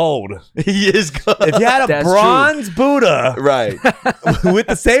he's gold. He is good. If you had a That's bronze Buddha Right. with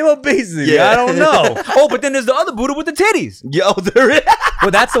the same obesity, Yeah. I don't know. Oh, but then there's the other Buddha with the titties. Yo, there is.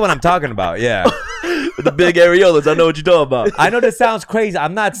 Well, that's the one I'm talking about. Yeah. With the big areolas. I know what you're talking about. I know this sounds crazy.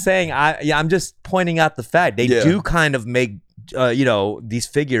 I'm not saying I'm just pointing out the fact they Yeah. do kind of make these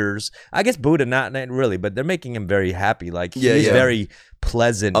figures. I guess Buddha not really, but they're making him very happy. Like he's very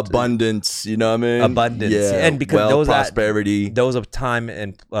pleasant, Abundance, you know what I mean? abundance, Yeah. and because wealth, prosperity. those of time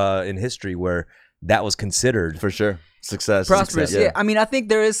in history where that was considered. For sure. Success. Prosperous. Success, Yeah. I mean, I think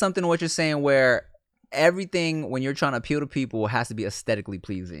there is something in what you're saying where everything when you're trying to appeal to people has to be aesthetically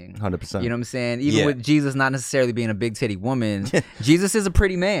pleasing. 100%. You know what I'm saying? Even Yeah. with Jesus not necessarily being a big titty woman, Jesus is a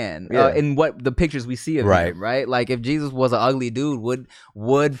pretty man in what the pictures we see of him, right? Like if Jesus was an ugly dude,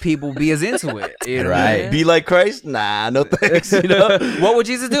 would people be as into it? You know what I mean? Be like Christ? Nah, no thanks. You know? What would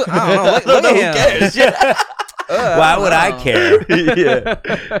Jesus do? I don't know. Look at Who him. cares? Yeah. Why would I care? yeah.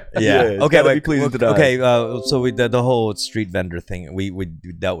 Yeah. it's Okay. gotta be Wait, pleasing to the okay. eyes. So we the whole street vendor thing. We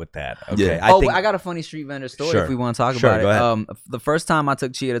dealt with that. Okay. Yeah. I got a funny street vendor story Sure. if we want to talk Sure, about go it. ahead. The first time I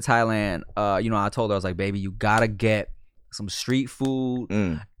took Chia to Thailand, I told her, I was like, baby, you gotta get some street food.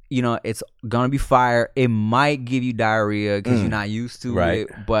 Mm. It's gonna be fire. It might give you diarrhea because you're not used to Right. it,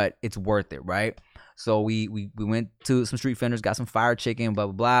 but it's worth it, right? So we went to some street vendors, got some fire chicken, blah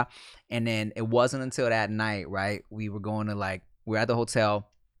blah blah, and then it wasn't until that night, right? We were going to we're at the hotel,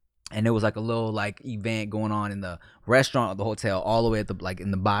 and there was like a little event going on in the restaurant of the hotel, all the way at the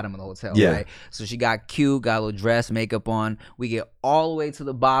in the bottom of the hotel, Yeah. right? So she got cute, got a little dress, makeup on. We get all the way to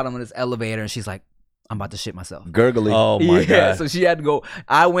the bottom of this elevator, and she's like, I'm about to shit myself. Gurgly. Oh my god. So she had to go.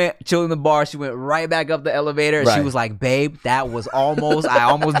 I went chilling in the bar. She went right back up the elevator. And She Right. was like, babe, that was I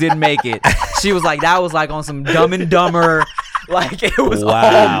almost didn't make it. She was like, that was like on some Dumb and Dumber. Like it was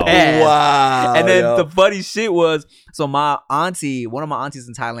Wow. all bad. Wow. And then yo. the funny shit was, so my auntie, one of my aunties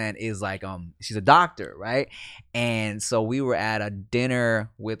in Thailand is she's a doctor, right? And so we were at a dinner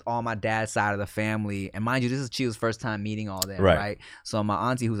with all my dad's side of the family. And mind you, this is Chia's first time meeting all them, Right. right? So my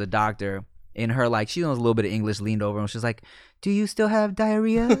auntie, who's a doctor, in her she knows a little bit of English, leaned over and she's like, do you still have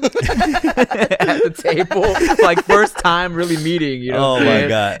diarrhea? At the table. First time really meeting, you know. Oh what I'm my saying?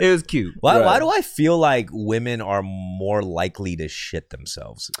 God. It was cute. Why do I feel like women are more likely to shit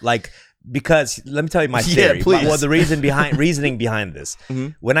themselves? Because let me tell you my Yeah, theory. please. Well, the reasoning behind this.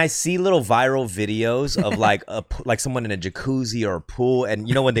 When I see little viral videos of like someone in a jacuzzi or a pool, and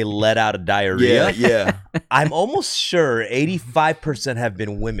when they let out a diarrhea, Yeah. I'm almost sure 85% have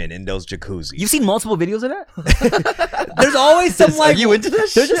been women in those jacuzzis. You've seen multiple videos of that? There's always some Are you into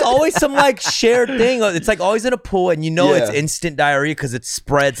this There's just shit? always some shared thing. It's always in a pool, and it's Yeah. instant diarrhea because it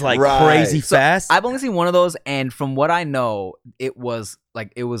spreads Right. crazy So, fast. I've only seen one of those, and from what I know, it was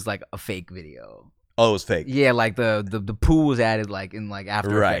a fake video. Oh, it was fake. Yeah, the pool was added in After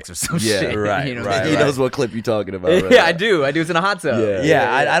Right. Effects or some Yeah, shit. right, You know right, He right. knows what clip you're talking about. Right? Yeah, I do. It's in a hot tub. Yeah.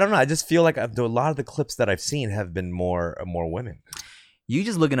 Yeah, I don't know. I just feel like a lot of the clips that I've seen have been more women. You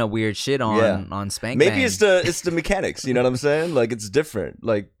just looking up weird shit on Spank Maybe Bang. it's the mechanics. You know what I'm saying? It's different.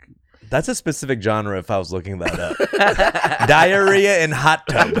 That's a specific genre. If I was looking that up, diarrhea in hot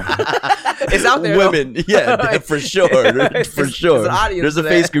tub. It's out there. women. Yeah, for sure. For sure. There's an audience There's a for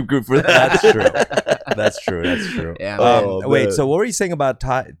that. Facebook group for that. That's true. That's true. That's true. Yeah. Oh, Wait. man. So what were you saying about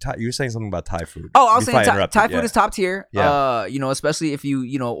Thai? You were saying something about Thai food. Oh, I was Before saying interrupted, Thai food yeah. is top tier. Yeah. Especially if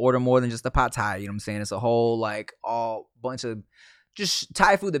you order more than just a pad Thai. You know what I'm saying? It's a whole all bunch of just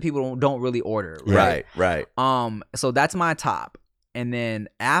Thai food that people don't really order. Right. Right. So that's my top, and then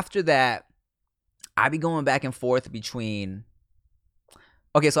after that, I be going back and forth between.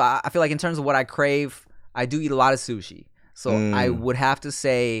 Okay, so I feel like in terms of what I crave, I do eat a lot of sushi. So I would have to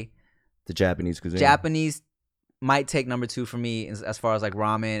say The Japanese cuisine. Japanese might take number 2 for me as far as like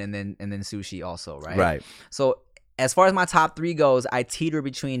ramen and then sushi also, right? Right. So as far as my top 3 goes, I teeter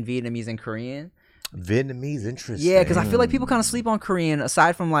between Vietnamese and Korean. Vietnamese, interesting. Yeah, because I feel like people kind of sleep on Korean.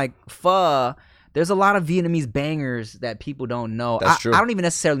 Aside from like pho, there's a lot of Vietnamese bangers that people don't know. That's true. I don't even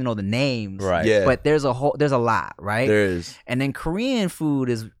necessarily know the names, Right. Yeah. But there's a lot, right? There is. And then Korean food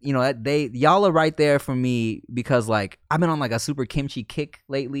is, y'all are right there for me because like I've been on like a super kimchi kick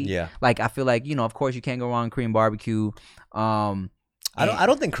lately. Yeah. Like I feel like of course you can't go wrong with Korean barbecue. I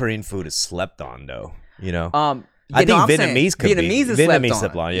don't think Korean food is slept on though. I think I'm Vietnamese saying, could be. Vietnamese is Vietnamese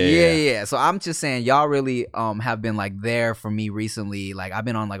slept on. Yeah. So I'm just saying, y'all really have been like there for me recently. Like I've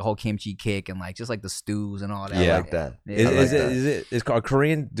been on like a whole kimchi kick and like just like the stews and all that. Yeah. I like that. Is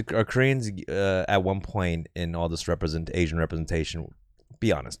Koreans at one point in all this Asian representation?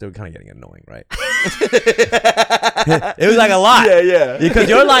 Be honest, they were kind of getting annoying, right? It was like a lot. Yeah. Because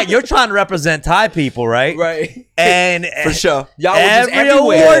you're trying to represent Thai people, right? Right. And For sure. Y'all were just every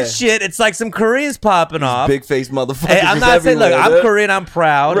everywhere. award shit, it's like some Koreans popping off. Big face motherfuckers. Hey, I'm not saying, look, I'm Korean, I'm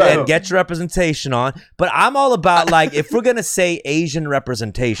proud, Right. and get your representation on. But I'm all about, like, if we're going to say Asian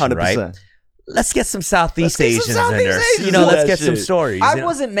representation, 100%. right? Let's get some Southeast Let's get Asians some in Southeast there. Asians in Let's that get some shit. stories. I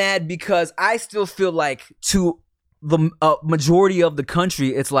wasn't mad because I still feel like to the majority of the country,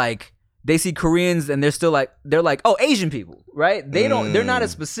 it's like they see Koreans and they're like, oh, Asian people, right? They're not as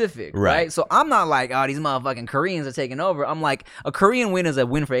specific, right? So I'm not like, oh, these motherfucking Koreans are taking over. I'm like, a Korean win is a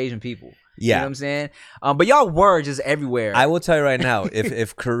win for Asian people. Yeah. You know what I'm saying? But y'all were just everywhere. I will tell you right now,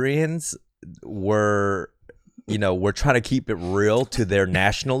 if Koreans were... we're trying to keep it real to their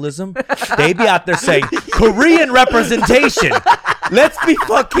nationalism. They'd be out there saying, Korean representation. Let's be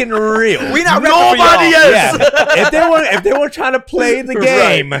fucking real. We not Nobody else. Yeah. If they were trying to play the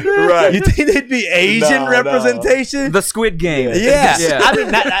game, Right. you think they'd be Asian No. representation? the Squid Game. Yeah. I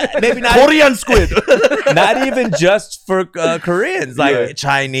mean, maybe not. Korean squid. Not even just for Koreans, like Yeah.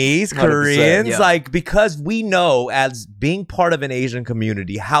 Chinese, 100%, Koreans, yeah. like because we know as being part of an Asian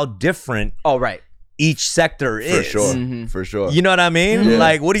community how different Oh, right. each sector For is. sure. Mhm. For sure. You know what I mean? Yeah.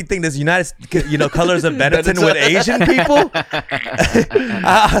 Like, what do you think? This Colors of Benetton with Asian people?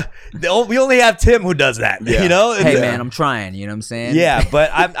 We only have Tim who does that. Yeah. Hey, man, I'm trying. You know what I'm saying? Yeah, but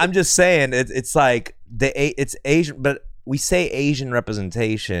I'm just saying it's like it's Asian, but we say Asian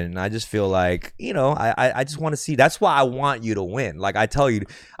representation. I just feel like I just want to see. That's why I want you to win. Like I tell you,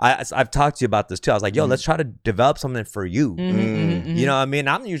 I've talked to you about this too. I was like, yo, let's try to develop something for you. You know what I mean?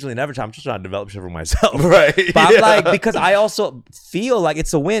 I'm usually never trying. I'm just trying to develop shit for myself. Right. But I'm like, because I also feel like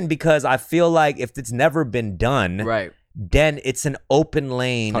it's a win because I feel like if it's never been done, Right. then it's an open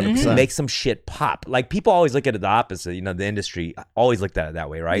lane 100%. to make some shit pop. Like people always look at it the opposite. The industry always looked at it that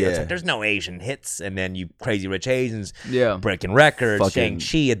way, right? Yeah. It's like there's no Asian hits, and then you Crazy Rich Asians Yeah. breaking records, Fucking-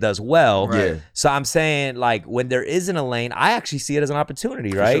 Shang-Chi, it does well. Right. Yeah. So I'm saying like when there isn't a lane, I actually see it as an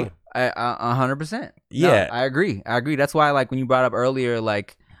opportunity, right? sure. 100%. Yeah. No, I agree. That's why, like, when you brought up earlier,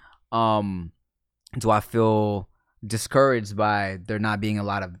 like, do I feel discouraged by there not being a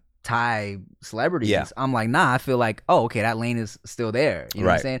lot of Thai celebrities? Yeah. I'm like, nah, I feel like, oh, okay, that lane is still there. You know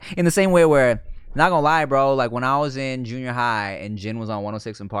what I'm Right. saying? In the same way where, not gonna lie, bro, like when I was in junior high and Jin was on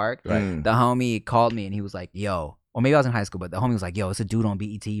 106 in Park, Right. the homie called me and he was like, yo, or maybe I was in high school, but the homie was like, yo, it's a dude on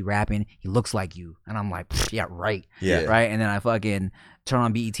BET rapping. He looks like you. And I'm like, yeah, right. Yeah. Right. And then I fucking turn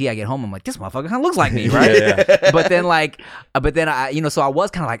on BET. I get home. I'm like, this motherfucker kind of looks like me. Right. Yeah. But then I, so I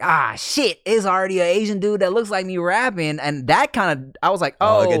was kind of like, shit, it's already an Asian dude that looks like me rapping. And that kind of, I was like,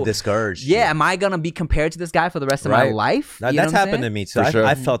 I get discouraged. yeah. Am I going to be compared to this guy for the rest of my Right. life? That's You know what I'm happened saying? to me too. For sure.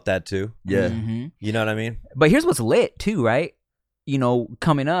 I felt that too. Yeah. Mhm. You know what I mean? But here's what's lit too, right?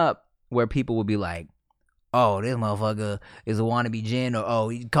 Coming up where people will be like, oh, this motherfucker is a wannabe Jin, or oh,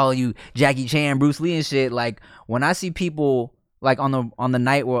 he calling you Jackie Chan, Bruce Lee and shit. Like when I see people like on the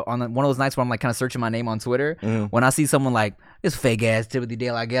night where one of those nights where I'm like kind of searching my name on Twitter, when I see someone like this fake ass Timothy De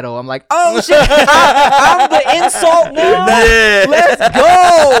La Ghetto, I'm like, oh shit, I'm the insult one. Yeah. Let's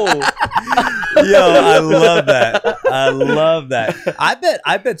go. Yo, I love that. I love that.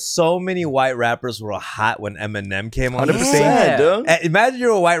 I bet so many white rappers were hot when Eminem came on the 100%, scene. dude. And imagine you're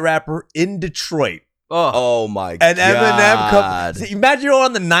a white rapper in Detroit. Oh my And god. Eminem comes. Imagine you're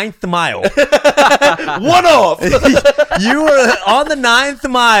on the 9th mile. One off. You were on the 9th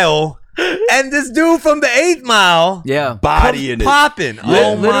mile And this dude from the 8th Mile, body in it, popping.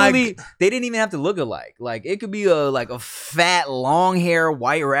 Oh literally, they didn't even have to look alike. Like it could be a fat, long hair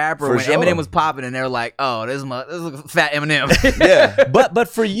white rapper when Eminem was popping, and they're like, "Oh, this is a fat Eminem." Yeah, but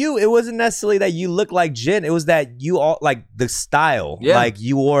for you, it wasn't necessarily that you look like Jin. It was that you all like the style. Yeah. Like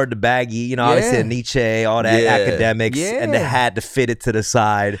you wore the baggy, obviously Nietzsche, all that academics, and they had to fit it to the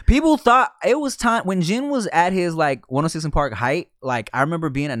side. People thought it was time when Jin was at his like 106 in Park height. Like I remember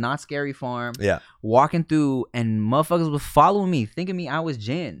being at Not Scary Farm, walking through, and motherfuckers was following me, thinking I was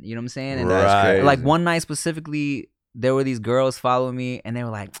Jin. You know what I'm saying? And Right. like one night specifically, there were these girls following me, and they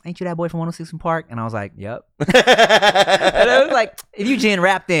were like, "Ain't you that boy from 106 in Park?" And I was like, "Yep." And I was like, "If you Jin,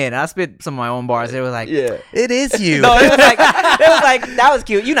 rap then." I spit some of my own bars. They were like, yeah, it is you. No, it was like that was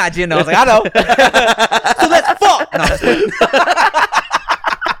cute. You not Jin though. I was like, I know. So let's fuck.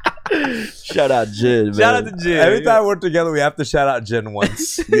 No, shout out Jin, man. shout out to Jin. Every time we're together, we have to shout out Jin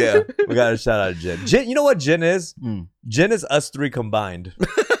once. Yeah, we gotta shout out Jin. Jin, you know what Jin is? Jin is us three combined.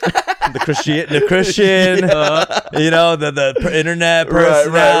 The Christian, the internet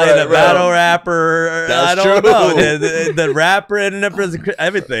personality, the battle rapper. That's I don't true. know the rapper, internet person,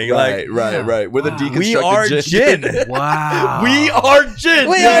 everything. Right. We're the deconstructed We are Jin. Wow. We are Jin.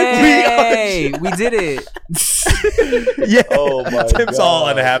 Yay. We did it. Yeah. Oh my Tim's God. all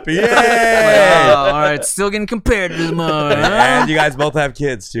unhappy. Yay. All right, still getting compared to this mother. And you guys both have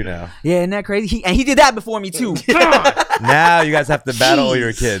kids too now. Yeah, isn't that crazy? He did that before me too. Now you guys have to battle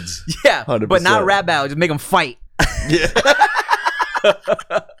your kids. Yeah, 100%. but not rap battle. Just make them fight. Yeah.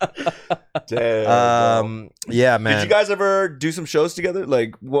 Damn. Yeah, man. Did you guys ever do some shows together?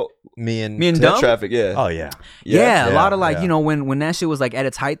 Like what? Me and Dumb? Traffic, yeah. Oh yeah. Yeah, a lot of like, yeah. when that shit was like at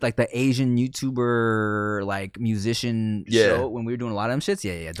its height, like the Asian YouTuber like musician show, when we were doing a lot of them shits.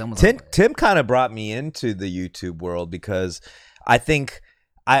 Yeah. Dumb was Tim kind of brought me into the YouTube world because I think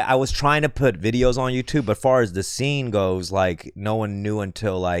I was trying to put videos on YouTube, but as far as the scene goes, like no one knew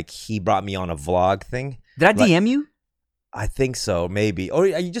until like he brought me on a vlog thing. Did I DM you? I think so, maybe. Or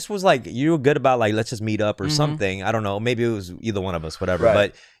you just was like, you were good about like, let's just meet up or something. I don't know. Maybe it was either one of us, whatever. Right.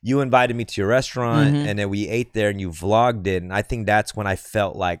 But you invited me to your restaurant and then we ate there and you vlogged it. And I think that's when I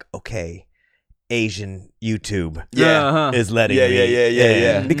felt like, okay, Asian YouTube is letting me.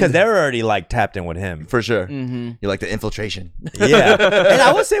 Yeah. Because they're already like tapped in with him. For sure. You like the infiltration. Yeah. And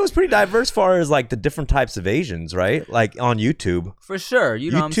I would say it was pretty diverse as far as like the different types of Asians, right? Like on YouTube. For sure.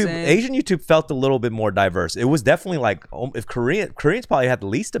 You know what I'm saying? Asian YouTube felt a little bit more diverse. It was definitely like, if Koreans probably had the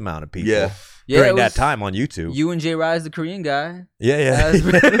least amount of people. Yeah. During that time on YouTube. You and Jay Rise, the Korean guy. Yeah.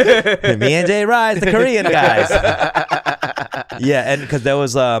 Me and Jay Rise, the Korean guys. Yeah, and because there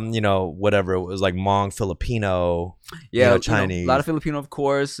was whatever, it was like Hmong, Filipino, Chinese. A lot of Filipino, of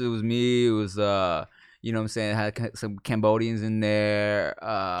course. It was me. It was you know what I'm saying, had some Cambodians in there.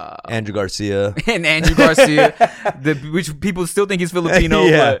 Andrew Garcia. And Andrew Garcia, which people still think he's Filipino.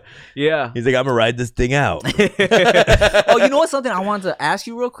 But yeah. He's like, I'm going to ride this thing out. Oh, you know what? Something I wanted to ask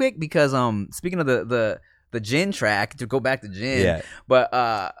you real quick, because speaking of the Jin track, to go back to Jin, but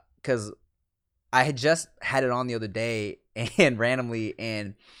because I had just had it on the other day and randomly,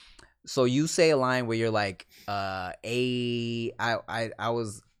 and so you say a line where you're like, I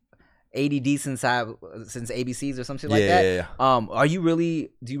was ADD since ABCs or something like that. Yeah. Do you really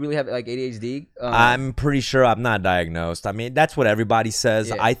have like ADHD? I'm pretty sure I'm not diagnosed. I mean, that's what everybody says.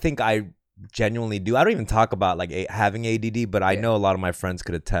 Yeah. I think I genuinely do. I don't even talk about like having ADD, but I know a lot of my friends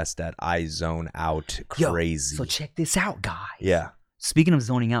could attest that I zone out crazy. So check this out, guys. Yeah. Speaking of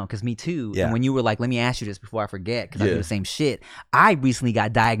zoning out, because me too, and when you were like, let me ask you this before I forget, because I do the same shit. I recently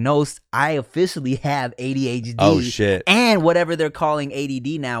got diagnosed. I officially have ADHD. Oh, shit. And whatever they're calling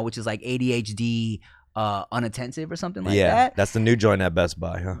ADD now, which is like ADHD unattentive or something like that. Yeah, that's the new joint at Best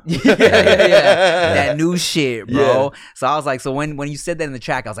Buy, huh? Yeah. That new shit, bro. So I was like, so when you said that in the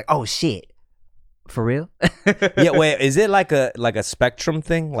track, I was like, oh, shit. For real? Yeah, wait, is it like a spectrum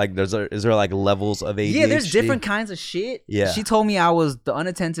thing? Like is there like levels of ADHD? Yeah, there's different kinds of shit. Yeah. She told me I was the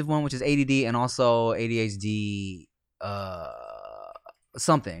unattentive one, which is ADD, and also ADHD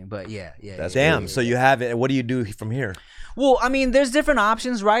something. But yeah. Damn. So you have it. What do you do from here? Well, I mean, there's different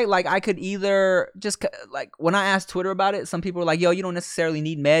options, right? Like I could either just like when I asked Twitter about it, some people were like, yo, you don't necessarily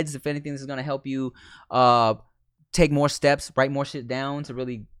need meds. If anything, this is going to help you take more steps, write more shit down to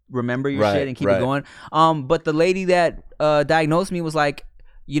really remember your shit and keep it going. But the lady that diagnosed me was like,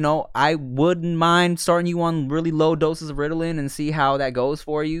 I wouldn't mind starting you on really low doses of Ritalin and see how that goes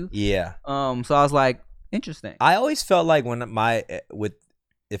for you. Yeah. So I was like, interesting. I always felt like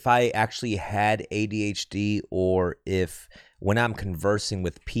if I actually had ADHD, or when I'm conversing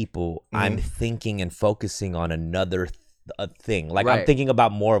with people, I'm thinking and focusing on another a thing. Like I'm thinking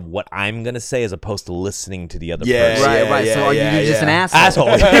about more of what I'm gonna say as opposed to listening to the other person. Right. So are you just an asshole?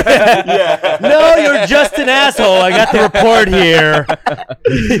 No, you're just an asshole. I got the report here.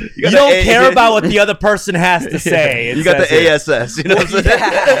 You don't care about what the other person has to say. You got the ASS. You know what I'm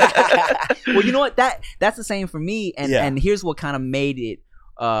saying? Well, you know what? That's the same for me. And here's what kind of made it.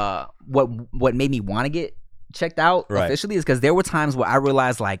 What made me want to get checked out officially is because there were times where I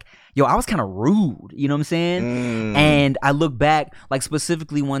realized like, yo, I was kind of rude, you know what I'm saying? And I look back, like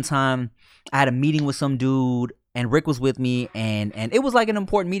specifically one time I had a meeting with some dude and Rick was with me and it was like an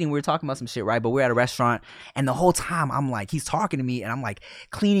important meeting. We were talking about some shit, right? But we're at a restaurant and the whole time I'm like, he's talking to me and I'm like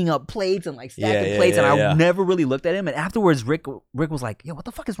cleaning up plates and like stacking plates and I never really looked at him. And afterwards, Rick was like, yo, what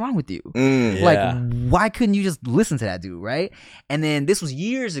the fuck is wrong with you? Like, why couldn't you just listen to that dude, right? And then this was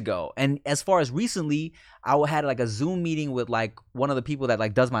years ago. And as far as recently, I had like a Zoom meeting with like one of the people that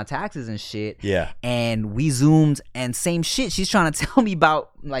like does my taxes and shit. Yeah. And we Zoomed and same shit. She's trying to tell me about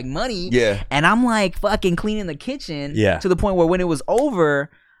like money. Yeah. And I'm like fucking cleaning the kitchen. Yeah. To the point where when it was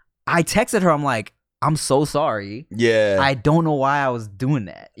over, I texted her. I'm like, I'm so sorry. Yeah. I don't know why I was doing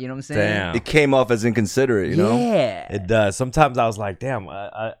that. You know what I'm saying? Damn. It came off as inconsiderate, you know? Yeah. It does. Sometimes I was like, damn,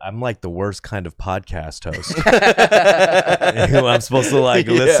 I'm like the worst kind of podcast host. I'm supposed to like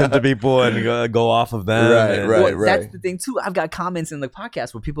listen to people and go off of them. Right. That's the thing too. I've got comments in the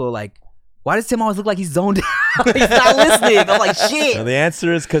podcast where people are like, why does Tim always look like he's zoned out? He's not listening. I'm like, shit. Well, the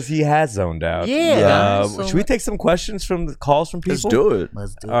answer is because he has zoned out. Yeah. Should we take some questions from calls from people? Let's do it.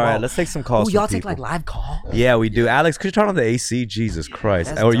 All right, let's take some calls. Oh, y'all from take people. like live calls? Yeah, we do. Alex, could you turn on the AC? Jesus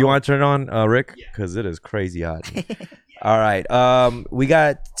Christ. Or you want to turn it on, Rick? Because it is crazy hot. All right. We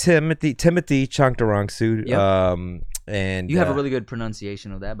got Timothy Changtarangsu. Yep. And you have a really good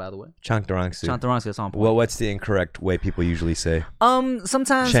pronunciation of that, by the way. Changtarangsu. Changtarangsu, that's on point. Well, what's the incorrect way people usually say?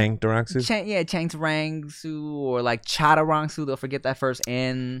 Sometimes Changtarangsu. Changtarangsu or like Chatarangsu. They'll forget that first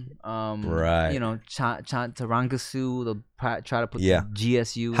N. Right. You know, Changtarangsu. They'll try to put the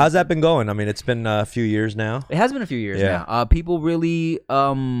GSU. How's that been going? I mean, it's been a few years now. It has been a few years now. People really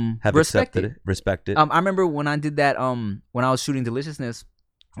have respected it. I remember when I did that. When I was shooting Deliciousness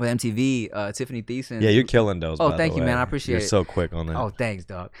with MTV, Tiffany Thiessen. Yeah, you're killing those. Oh, thank you, man. I appreciate it. You're so quick on that. Oh, thanks,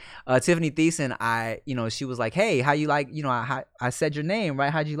 dog. Tiffany Thiessen, she was like, hey, how you like, I said your name, right?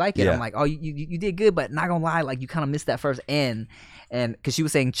 How'd you like it? I'm like, oh, you did good, but not gonna lie, like you kind of missed that first N. And because she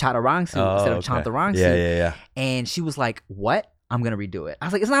was saying Chatarangsu instead of Chantharangsu. Yeah. And she was like, what? I'm going to redo it. I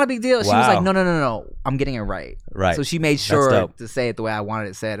was like, it's not a big deal. She was like, no. I'm getting it right. Right. So she made sure to say it the way I wanted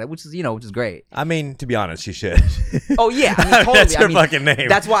it said, which is great. I mean, to be honest, she should. Oh, yeah. I mean, totally. That's her fucking name.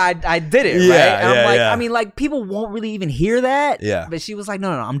 That's why I did it, right? And I'm like, I mean, like, people won't really even hear that. Yeah. But she was like, no,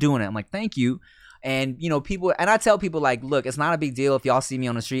 I'm doing it. I'm like, thank you. And, people, and I tell people, like, look, it's not a big deal if y'all see me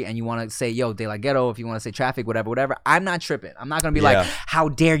on the street and you want to say, yo, De La Ghetto, if you want to say traffic, whatever. I'm not tripping. I'm not going to be like, how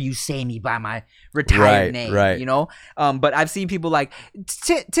dare you say me by my retired name, you know? But I've seen people like,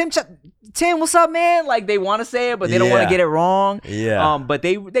 Tim, what's up, man? Like, they want to say it, but they don't want to get it wrong. Yeah. But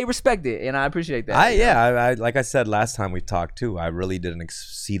they respect it, and I appreciate that. I like I said last time we talked, too, I really didn't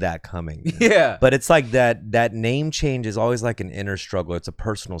see that coming. Yeah. But it's like that name change is always like an inner struggle. It's a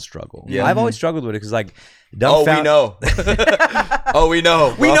personal struggle. Yeah. I've always struggled with it because, like, we know. We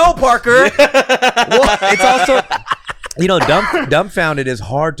know. We know, Parker. Well, it's also, dumbfounded is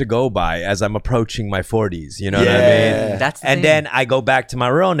hard to go by as I'm approaching my 40s. You know what I mean? That's the and thing. then I go back to my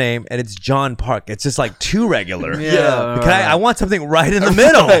real name and it's John Park. It's just like too regular. I want something right in the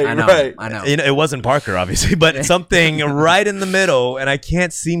middle. I know. It wasn't Parker, obviously, but something right in the middle, and I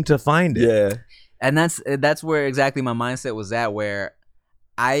can't seem to find it. Yeah. And that's where exactly my mindset was at, where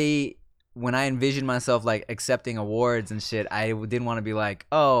when I envisioned myself like accepting awards and shit, I didn't want to be like,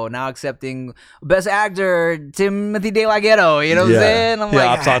 oh, now accepting Best Actor, Timothy De La Ghetto. You know what I'm saying? I'm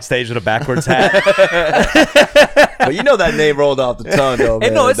like, on stage with a backwards hat. But that name rolled off the tongue, though,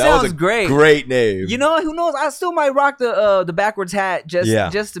 man. No, it that sounds was a great. Great name. Who knows? I still might rock the backwards hat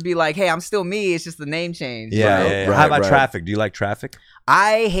just to be like, hey, I'm still me. It's just the name change. Yeah. How about Traffic? Do you like Traffic?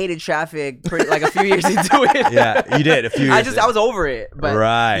 I hated Traffic like a few years into it. Yeah, you did a few years. I was over it,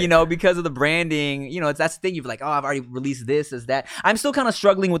 but because of the branding, that's the thing. You're like, oh, I've already released this, as that. I'm still kind of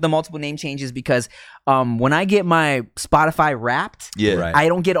struggling with the multiple name changes because when I get my Spotify Wrapped, I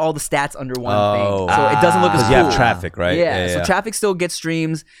don't get all the stats under one thing, so it doesn't look as cool. You have Traffic, right? Yeah, so Traffic still gets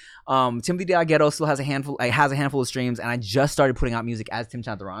streams. Timothy De La Ghetto still has a handful of streams, and I just started putting out music as Tim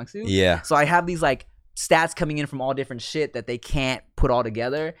Chantharangsu. Yeah, so I have these like stats coming in from all different shit that they can't put all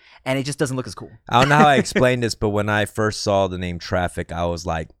together, and it just doesn't look as cool. I don't know how I explained this, but when I first saw the name Traffic, I was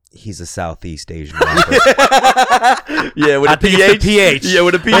like, He's a Southeast Asian rapper. Yeah, with I a think it's PH. the PH. Yeah,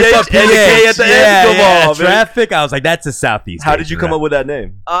 with a PH It's and a K at the end. Come on, man. Traffic. I was like, that's a Southeast. How did Asian you come rapper. up with that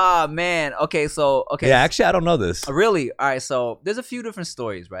name? Man. Okay. Yeah, actually, I don't know this. Really? All right. So there's a few different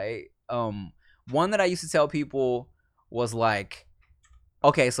stories, right? One that I used to tell people was like,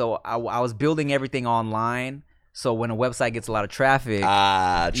 okay, so I was building everything online. So when a website gets a lot of traffic,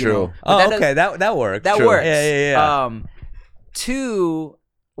 True. you know, but Oh, that okay, that works. that True. works. Yeah. Two,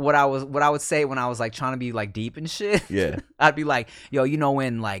 what I would say when I was like trying to be like deep and shit. Yeah. I'd be like, yo, you know,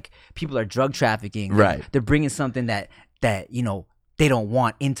 when like people are drug trafficking, Right. They're bringing something that you know they don't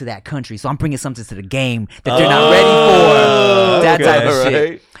want into that country, so I'm bringing something to the game that they're not ready for. That type of shit.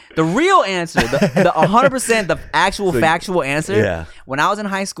 Right. The real answer, the 100%, the actual factual answer. Yeah. When I was in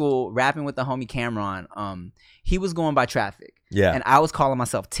high school rapping with the homie Cameron, he was going by Traffic. Yeah. And I was calling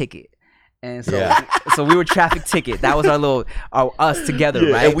myself Ticket. And so, Yeah. so we were Traffic Ticket. That was our us together,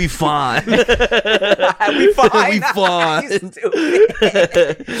 right? And we fine. we fine. We fine. You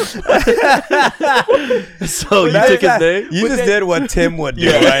stupid. So you took his name? You just did what Tim would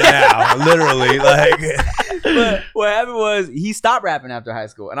do right now, literally. Like, But what happened was he stopped rapping after high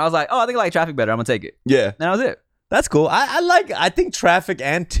school, and I was like, "Oh, I think I like Traffic better. I'm gonna take it." Yeah. And that was it. that's cool. I think Traffic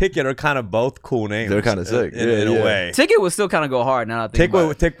and Ticket are kind of both cool names. They're kinda sick. in a way. Ticket would still kind of go hard now. That I think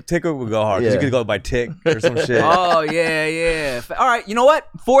about it. Ticket would go hard because Yeah. you could go by Tick or some shit. Oh yeah. All right, you know what?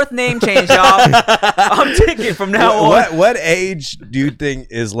 Fourth name change, y'all. I'm Ticket from now on. What age do you think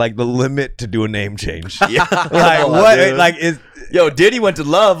is like the limit to do a name change? Yeah. Like what? Like is Yo, Diddy went to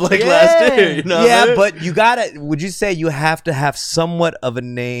Love like last year. You know what I yeah, mean? but you gotta. Would you say you have to have somewhat of a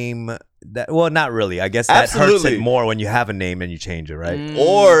name? That well, not really. I guess that hurts Absolutely. it more when you have a name and you change it, right?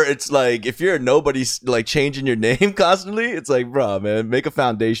 Or it's like if you're nobody's like changing your name constantly, it's like, bro, man, make a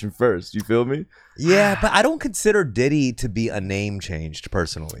foundation first. You feel me? Yeah, but I don't consider Diddy to be a name changed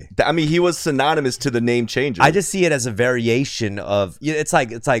personally. I mean, he was synonymous to the name changer. I just see it as a variation of. It's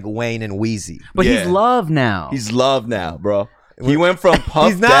like Wayne and Wheezy. But Yeah. he's Love now. He's Love now, bro. He went from Puff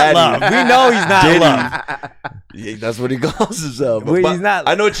He's not Daddy. Love. We know he's not Diddy. Love. Yeah, that's what he calls himself. Well, But he's not-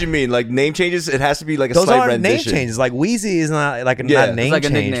 I know what you mean. Like name changes, it has to be like a Those slight aren't name rendition. changes. Like Wheezy is not like a Yeah. not a It's name like a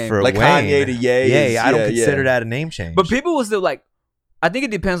change nickname. for Like Wayne. Kanye to Ye is- I don't yeah, consider yeah. that a name change. But people will still like. I think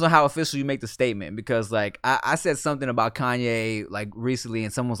it depends on how official you make the statement, because like I said something about Kanye like recently,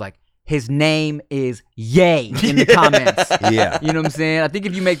 and someone was like, his name is Ye in the comments. yeah. You know what I'm saying? I think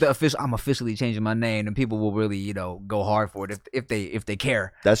if you make the official, I'm officially changing my name, and people will really, you know, go hard for it if they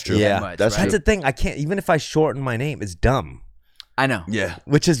care. That's true. Yeah. much, That's right? That's true. the thing. I can't even if I shorten my name, it's dumb. I know. Yeah.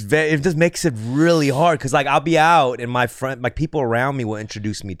 Which is it just makes it really hard because like I'll be out and my people around me will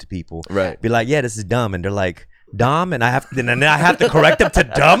introduce me to people. Right. Be like, yeah, this is dumb, and they're like, Dom, and I have to correct them to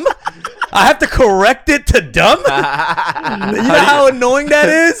dumb. I have to correct it to dumb. You know how annoying that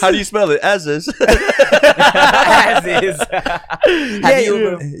is. How do you spell it? As is. As is.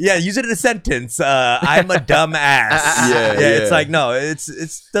 Yeah, use it in a sentence. I'm a dumb ass. Yeah, yeah. It's like no,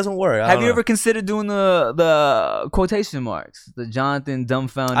 it's doesn't work. I Have don't you know. ever considered doing the quotation marks? The Jonathan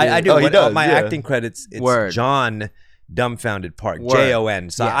dumbfounded. I do. Oh, he But does, on my yeah. acting credits, it's Word. John Dumbfounded Park. Word. Jon.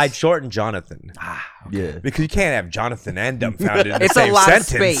 So Yes. I'd shorten Jonathan. Yeah. Because you can't have Jonathan and Dumbfounded in the It's a same lot sentence.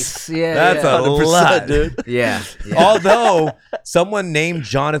 of space. Yeah, That's yeah. a 100%, lot. dude. Yeah. Although someone named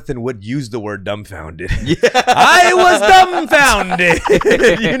Jonathan would use the word dumbfounded. Yeah. I was dumbfounded.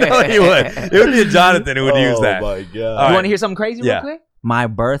 You know he would. It would be a Jonathan who would use that. Oh my god. All You right. want to hear something crazy Yeah. real quick? My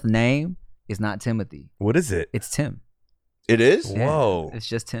birth name is not Timothy. What is it? It's Tim. It is? Yeah, Whoa. It's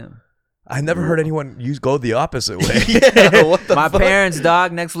just Tim. I never heard anyone go the opposite way. Yeah, what the My fuck? parents,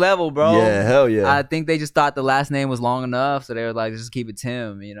 dog, next level, bro. Yeah, hell yeah. I think they just thought the last name was long enough, so they were like, just keep it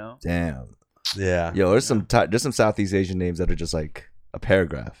Tim, you know? Damn. Yeah. Yo, there's some Southeast Asian names that are just like a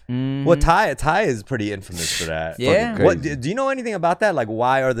paragraph. Mhm. Well, Ty is pretty infamous for that. Yeah. Fucking What crazy. do you know anything about that? Like,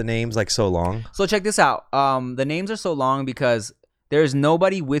 why are the names like so long? So check this out. The names are so long because there's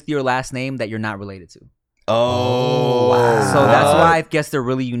nobody with your last name that you're not related to. Oh, wow. So that's why I guess they're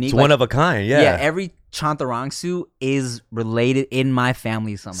really unique. It's Like, one of a kind. Yeah. every Chantarangsu is related in my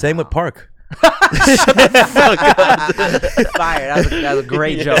family somehow. Same with Park. Fire. That was a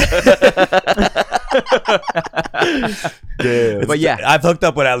great joke. Damn. But yeah, I've hooked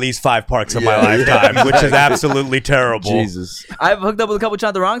up with at least 5 Parks in my Yeah. lifetime, which is absolutely terrible. Jesus. I've hooked up with a couple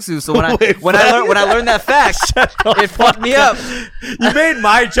Chantarangsu. So when I learned that fact, it fucked me up. You made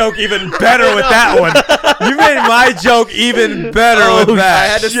my joke even better with that one. You made my joke even better with that. I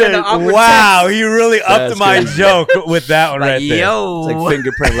had to send an awkward Wow, he really upped That's my crazy. joke with that one Like, right there. yo, It's like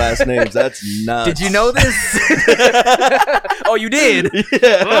fingerprint last names. That's nuts. did you know this? Oh, you did.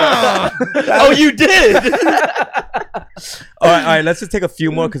 Yeah. Oh, you did. All right. Let's just take a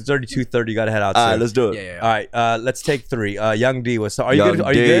few more because 32:30. You gotta head out. All right, soon. let's do it. Yeah. All right. Let's take 3. Young D, what's up? Are you Young good?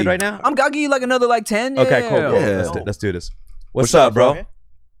 Are you D. good right now? I'll give you like another like 10. Okay, cool. Yeah. Let's do this. What's up, bro?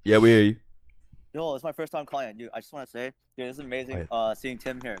 Yeah, we hear you. Yo, it's my first time calling. Dude, I just want to say, dude, this is amazing. Oh, Seeing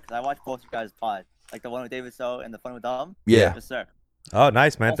Tim here because I watched both you guys' pod, like the one with David So and the fun with Dom. Yeah. Yes, sir. Oh,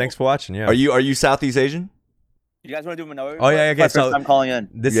 nice, man. Thanks for watching. Yeah. Are you Southeast Asian? You guys want to do a minority? Oh, yeah, report? okay, My first time calling in.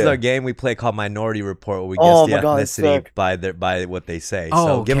 This is our game we play called Minority Report, where we guess Oh the my God, ethnicity sick. by what they say. Oh,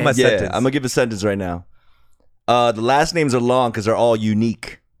 so give them a okay. Yeah, sentence. I'm gonna give a sentence right now. The last names are long because they're all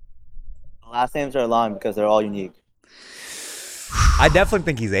unique. The last names are long because they're all unique. I definitely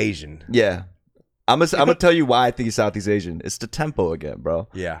think he's Asian. Yeah. I'm gonna tell you why I think he's Southeast Asian. It's the tempo again, bro.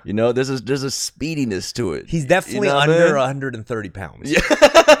 Yeah. You know, there's a speediness to it. He's definitely You know what I under mean? 130 pounds. Yeah.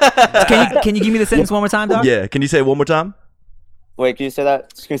 Can you give me the sentence one more time, dog? Yeah. Can you say it one more time? Wait, can you say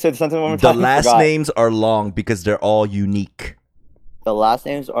that? Can you say the sentence one more The time? last Forgot. names are long because they're all unique. The last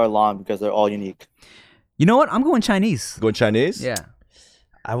names are long because they're all unique. You know what? I'm going Chinese. Going Chinese? Yeah.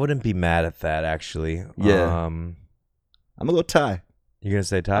 I wouldn't be mad at that, actually. Yeah. I'm gonna go Thai. You're going to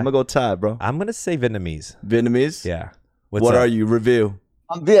say Thai? I'm gonna go Thai, bro. I'm going to say Vietnamese. Vietnamese? Yeah. What are you? Review.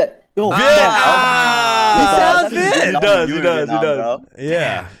 I'm Viet. Yo, He Ah, sounds Viet. He does, he does, he does. Bro.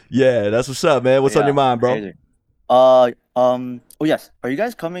 Yeah. Yeah, that's what's up, man. What's on Yeah, your mind, bro? crazy. Oh yes. Are you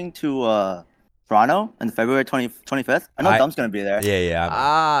guys coming to Toronto on February 25th? I know Dom's gonna be there.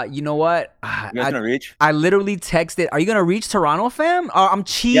 Yeah. You know what? You guys gonna reach? I literally texted, "Are you gonna reach Toronto, fam?" I'm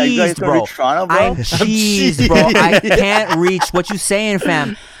cheesed, Yeah, you guys gonna bro. reach Toronto, bro? I'm cheesed, bro. I can't reach. What you saying,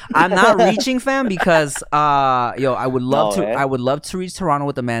 fam? I'm not reaching, fam, because I would love No, to. eh? I would love to reach Toronto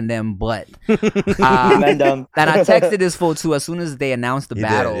with the Mandem, but Mandem. and I texted this fool too as soon as they announced the He did,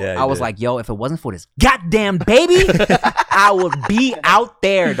 battle. yeah, he I was did. like, "Yo, if it wasn't for this goddamn baby, I would be out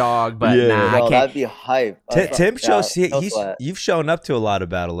there, dog." But Yeah. nah, I Bro, can't. that'd be hype. Tim shows no sweat. you've shown up to a lot of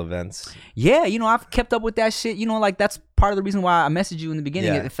battle events. Yeah, I've kept up with that shit. Like that's part of the reason why I messaged you in the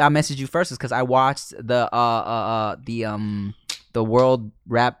beginning. Yeah. If I messaged you first, is because I watched the World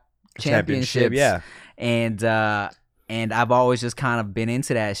Rap Championships. Yeah. And I've always just kind of been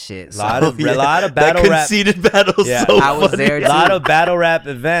into that shit. A So lot of That battle rap. conceded battle. Yeah. So I was funny. there A lot of battle rap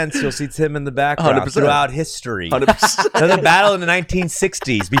events. You'll see Tim in the background 100%. throughout history. 100%. There's a battle in the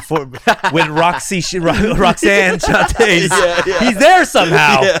 1960s before with Roxanne Shante. Yeah. He's there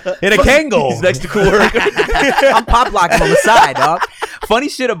somehow in a Kangol. He's next to Kawerk. I'm pop locking on the side, dog. Funny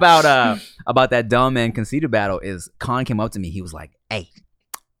shit about that dumb and conceited battle is Khan came up to me. He was like, "Hey,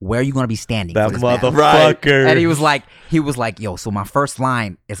 where are you gonna be standing?" That for this battle?" motherfucker. And he was like, "Yo, so my first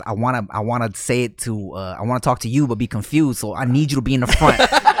line is I wanna say it to I wanna talk to you, but be confused. So I need you to be in the front."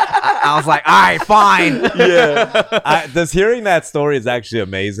 I was like, "All right, fine." This hearing that story is actually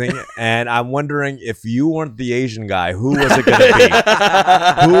amazing, and I'm wondering if you weren't the Asian guy, who was it gonna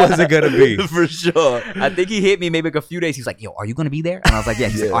be? Who was it gonna be? For sure. I think he hit me maybe like a few days. He's like, "Yo, are you gonna be there?" And I was like, "Yeah."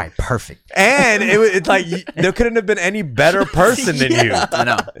 He's like, "All right, perfect." And it's like there couldn't have been any better person than you. I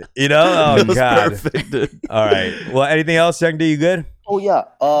know. You know? It Oh was God. perfect, dude. All right. Well, anything else, Young D? You good? Oh yeah.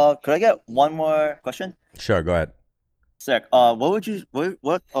 Could I get one more question? Sure. Go ahead. Sick. What would you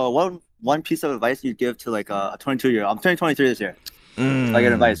what one piece of advice you'd give to like a 22-year-old? I'm turning 23 this year. Like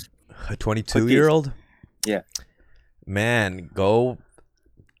an advice. A 22-year-old? Yeah. Man, go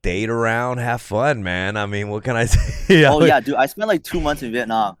date around, have fun, man. I mean, what can I say? Oh yeah, dude. I spent like 2 months in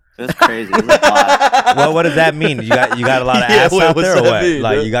Vietnam. It was crazy. It was wild. Well, what does that mean? You got a lot of Yeah, ass out what's there, or that what? mean,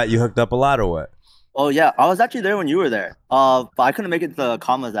 Like dude? you hooked up a lot, or what? Oh yeah, I was actually there when you were there. But I couldn't make it to the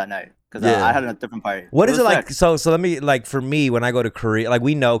Commas that night because Yeah. I had a different party. What is was it like? sick. So let me like for me when I go to Korea, like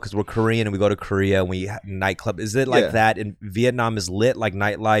we know because we're Korean and we go to Korea and we nightclub. Is it like Yeah. that in Vietnam? Is lit like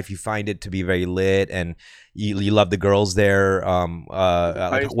nightlife? You find it to be very lit and you love the girls there.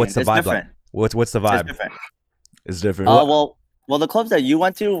 Like, what's the It's vibe different. like? What's the It's vibe? different. It's different. Well, the clubs that you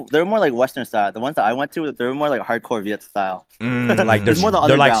went to, they're more like Western style. The ones that I went to, they're more like hardcore Viet style. Like It's more the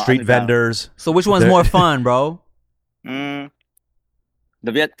they're like underground, street underground. vendors. So which one's There- more fun, bro?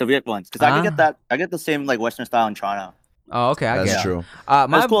 The Viet ones, because I can get that. I get the same like Western style in Toronto. Oh, okay, I That's get it. true. My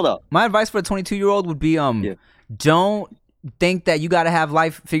That's cool though. My advice for a 22-year-old would be don't think that you got to have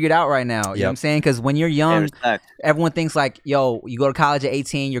life figured out right now. You know what I'm Yep. saying? Because when you're Hey, young, respect. everyone thinks like, yo, you go to college at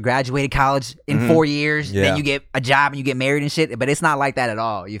 18, you're graduated college in 4 years, Yeah. then you get a job and you get married and shit. But it's not like that at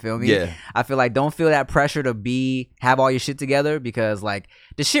all. You feel me? Yeah. I feel like don't feel that pressure to have all your shit together because like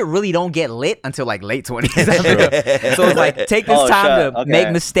the shit really don't get lit until like late 20s. So it's like take this Oh, time shit. to Okay. make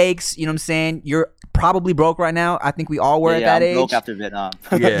mistakes. You know what I'm saying? You're probably broke right now. I think we all were at that I'm age. broke after Vietnam.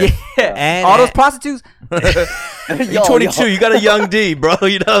 Yeah. Yeah. And all those prostitutes. You're 22. You got a young D, bro.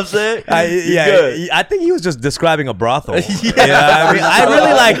 You know what I'm saying? I think he was just describing a brothel. I mean, I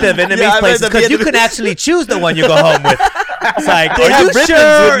really like the Vietnamese places because you can actually choose the one you go home with. It's like, they have ribbons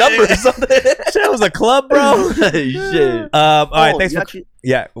with numbers on it. Shit was a club, bro. Shit. All right, thanks for.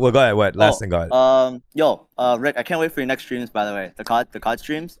 Yeah, well, go ahead. What last thing? Go ahead. Rick, I can't wait for your next streams. By the way, the COD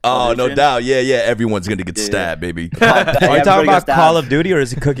streams. Oh, no doubt. Yeah. Everyone's gonna get stabbed, baby. Are you talking about Call of Duty or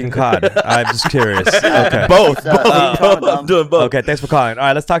is he cooking COD? I'm just curious. Okay, both. I'm doing both. Okay, thanks for calling. All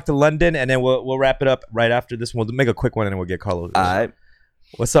right, let's talk to London, and then we'll wrap it up right after this one. We'll make a quick one, and then we'll get Carlos. All right.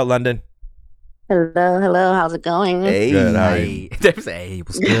 What's up, London? Hello. How's it going? Hey. Good. How are you? Hey,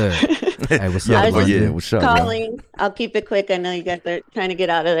 what's good? Hey, what's up? I was just what's up, calling. Bro? I'll keep it quick. I know you guys are trying to get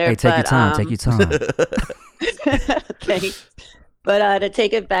out of there. Hey, take your time. Take your time. Thanks. But to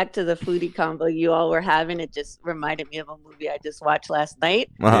take it back to the foodie combo you all were having, it just reminded me of a movie I just watched last night.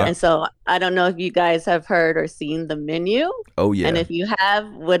 And so I don't know if you guys have heard or seen The Menu. Oh, yeah. And if you have,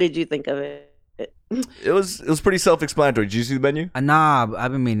 what did you think of it? It was pretty self-explanatory. Did you see The Menu? Nah,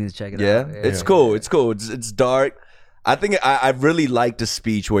 I've been meaning to check it out. Yeah, it's cool. It's cool. It's dark. I think I really liked the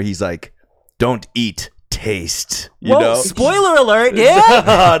speech where he's like, "Don't eat, taste." You know? Spoiler alert!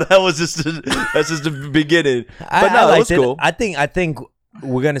 Yeah, that's just the beginning. But I it was cool. I think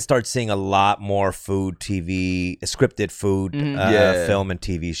we're gonna start seeing a lot more food, TV, scripted food, film and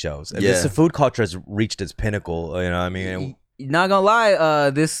TV shows. The food culture has reached its pinnacle. You know what I mean? Not gonna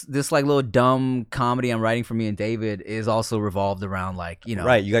lie, this like little dumb comedy I'm writing for me and David is also revolved around like, you know.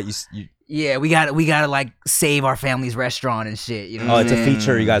 Right, you yeah, we gotta like save our family's restaurant and shit. You know. Oh, it's a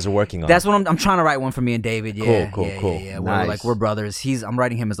feature you guys are working on. That's what I'm trying to write one for me and David. Yeah, cool. Yeah. Nice. We're brothers. I'm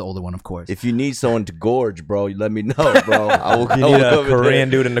writing him as the older one, of course. If you need someone to gorge, bro, you let me know, bro. I will. You need a Korean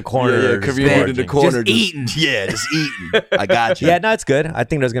dude in the corner. Yeah, Korean dude in the corner, just eating. Yeah, just eating. I got you. Yeah, no, it's good. I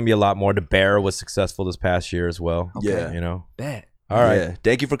think there's gonna be a lot more. The Bear was successful this past year as well. Okay. Yeah, you know. Bet. All right. Yeah.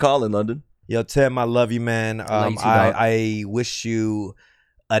 Thank you for calling, London. Yo, Tim, I love you, man. Love you too, I wish you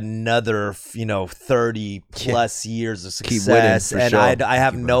another 30 plus years of success, winning, and I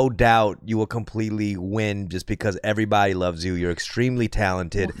have no doubt you will completely win just because everybody loves you. You're extremely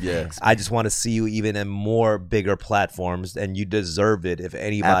talented. I just want to see you even in more bigger platforms, and you deserve it if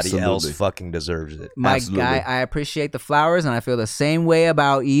anybody else fucking deserves it. My guy, I appreciate the flowers, and I feel the same way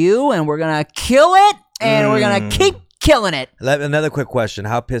about you, and we're gonna kill it, and we're gonna keep killing it. Another quick question.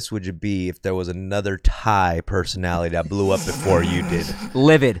 How pissed would you be if there was another Thai personality that blew up before you did?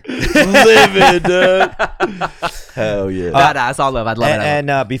 Livid. Dude. Hell yeah. That's all love. I'd love it.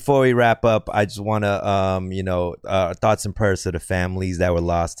 And before we wrap up, I just want to, thoughts and prayers to the families that were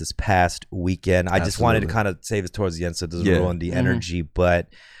lost this past weekend. I just wanted to kind of save it towards the end so it doesn't ruin the energy, but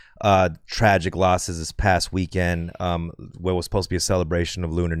tragic losses this past weekend. What was supposed to be a celebration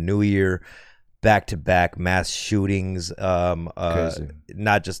of Lunar New Year. Back-to-back mass shootings,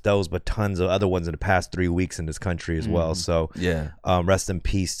 not just those, but tons of other ones in the past 3 weeks in this country as well. So, rest in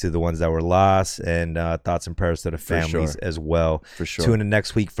peace to the ones that were lost, and thoughts and prayers to the families as well. For sure. Tune in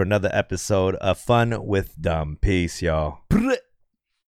next week for another episode of Fun with Dumb. Peace, y'all.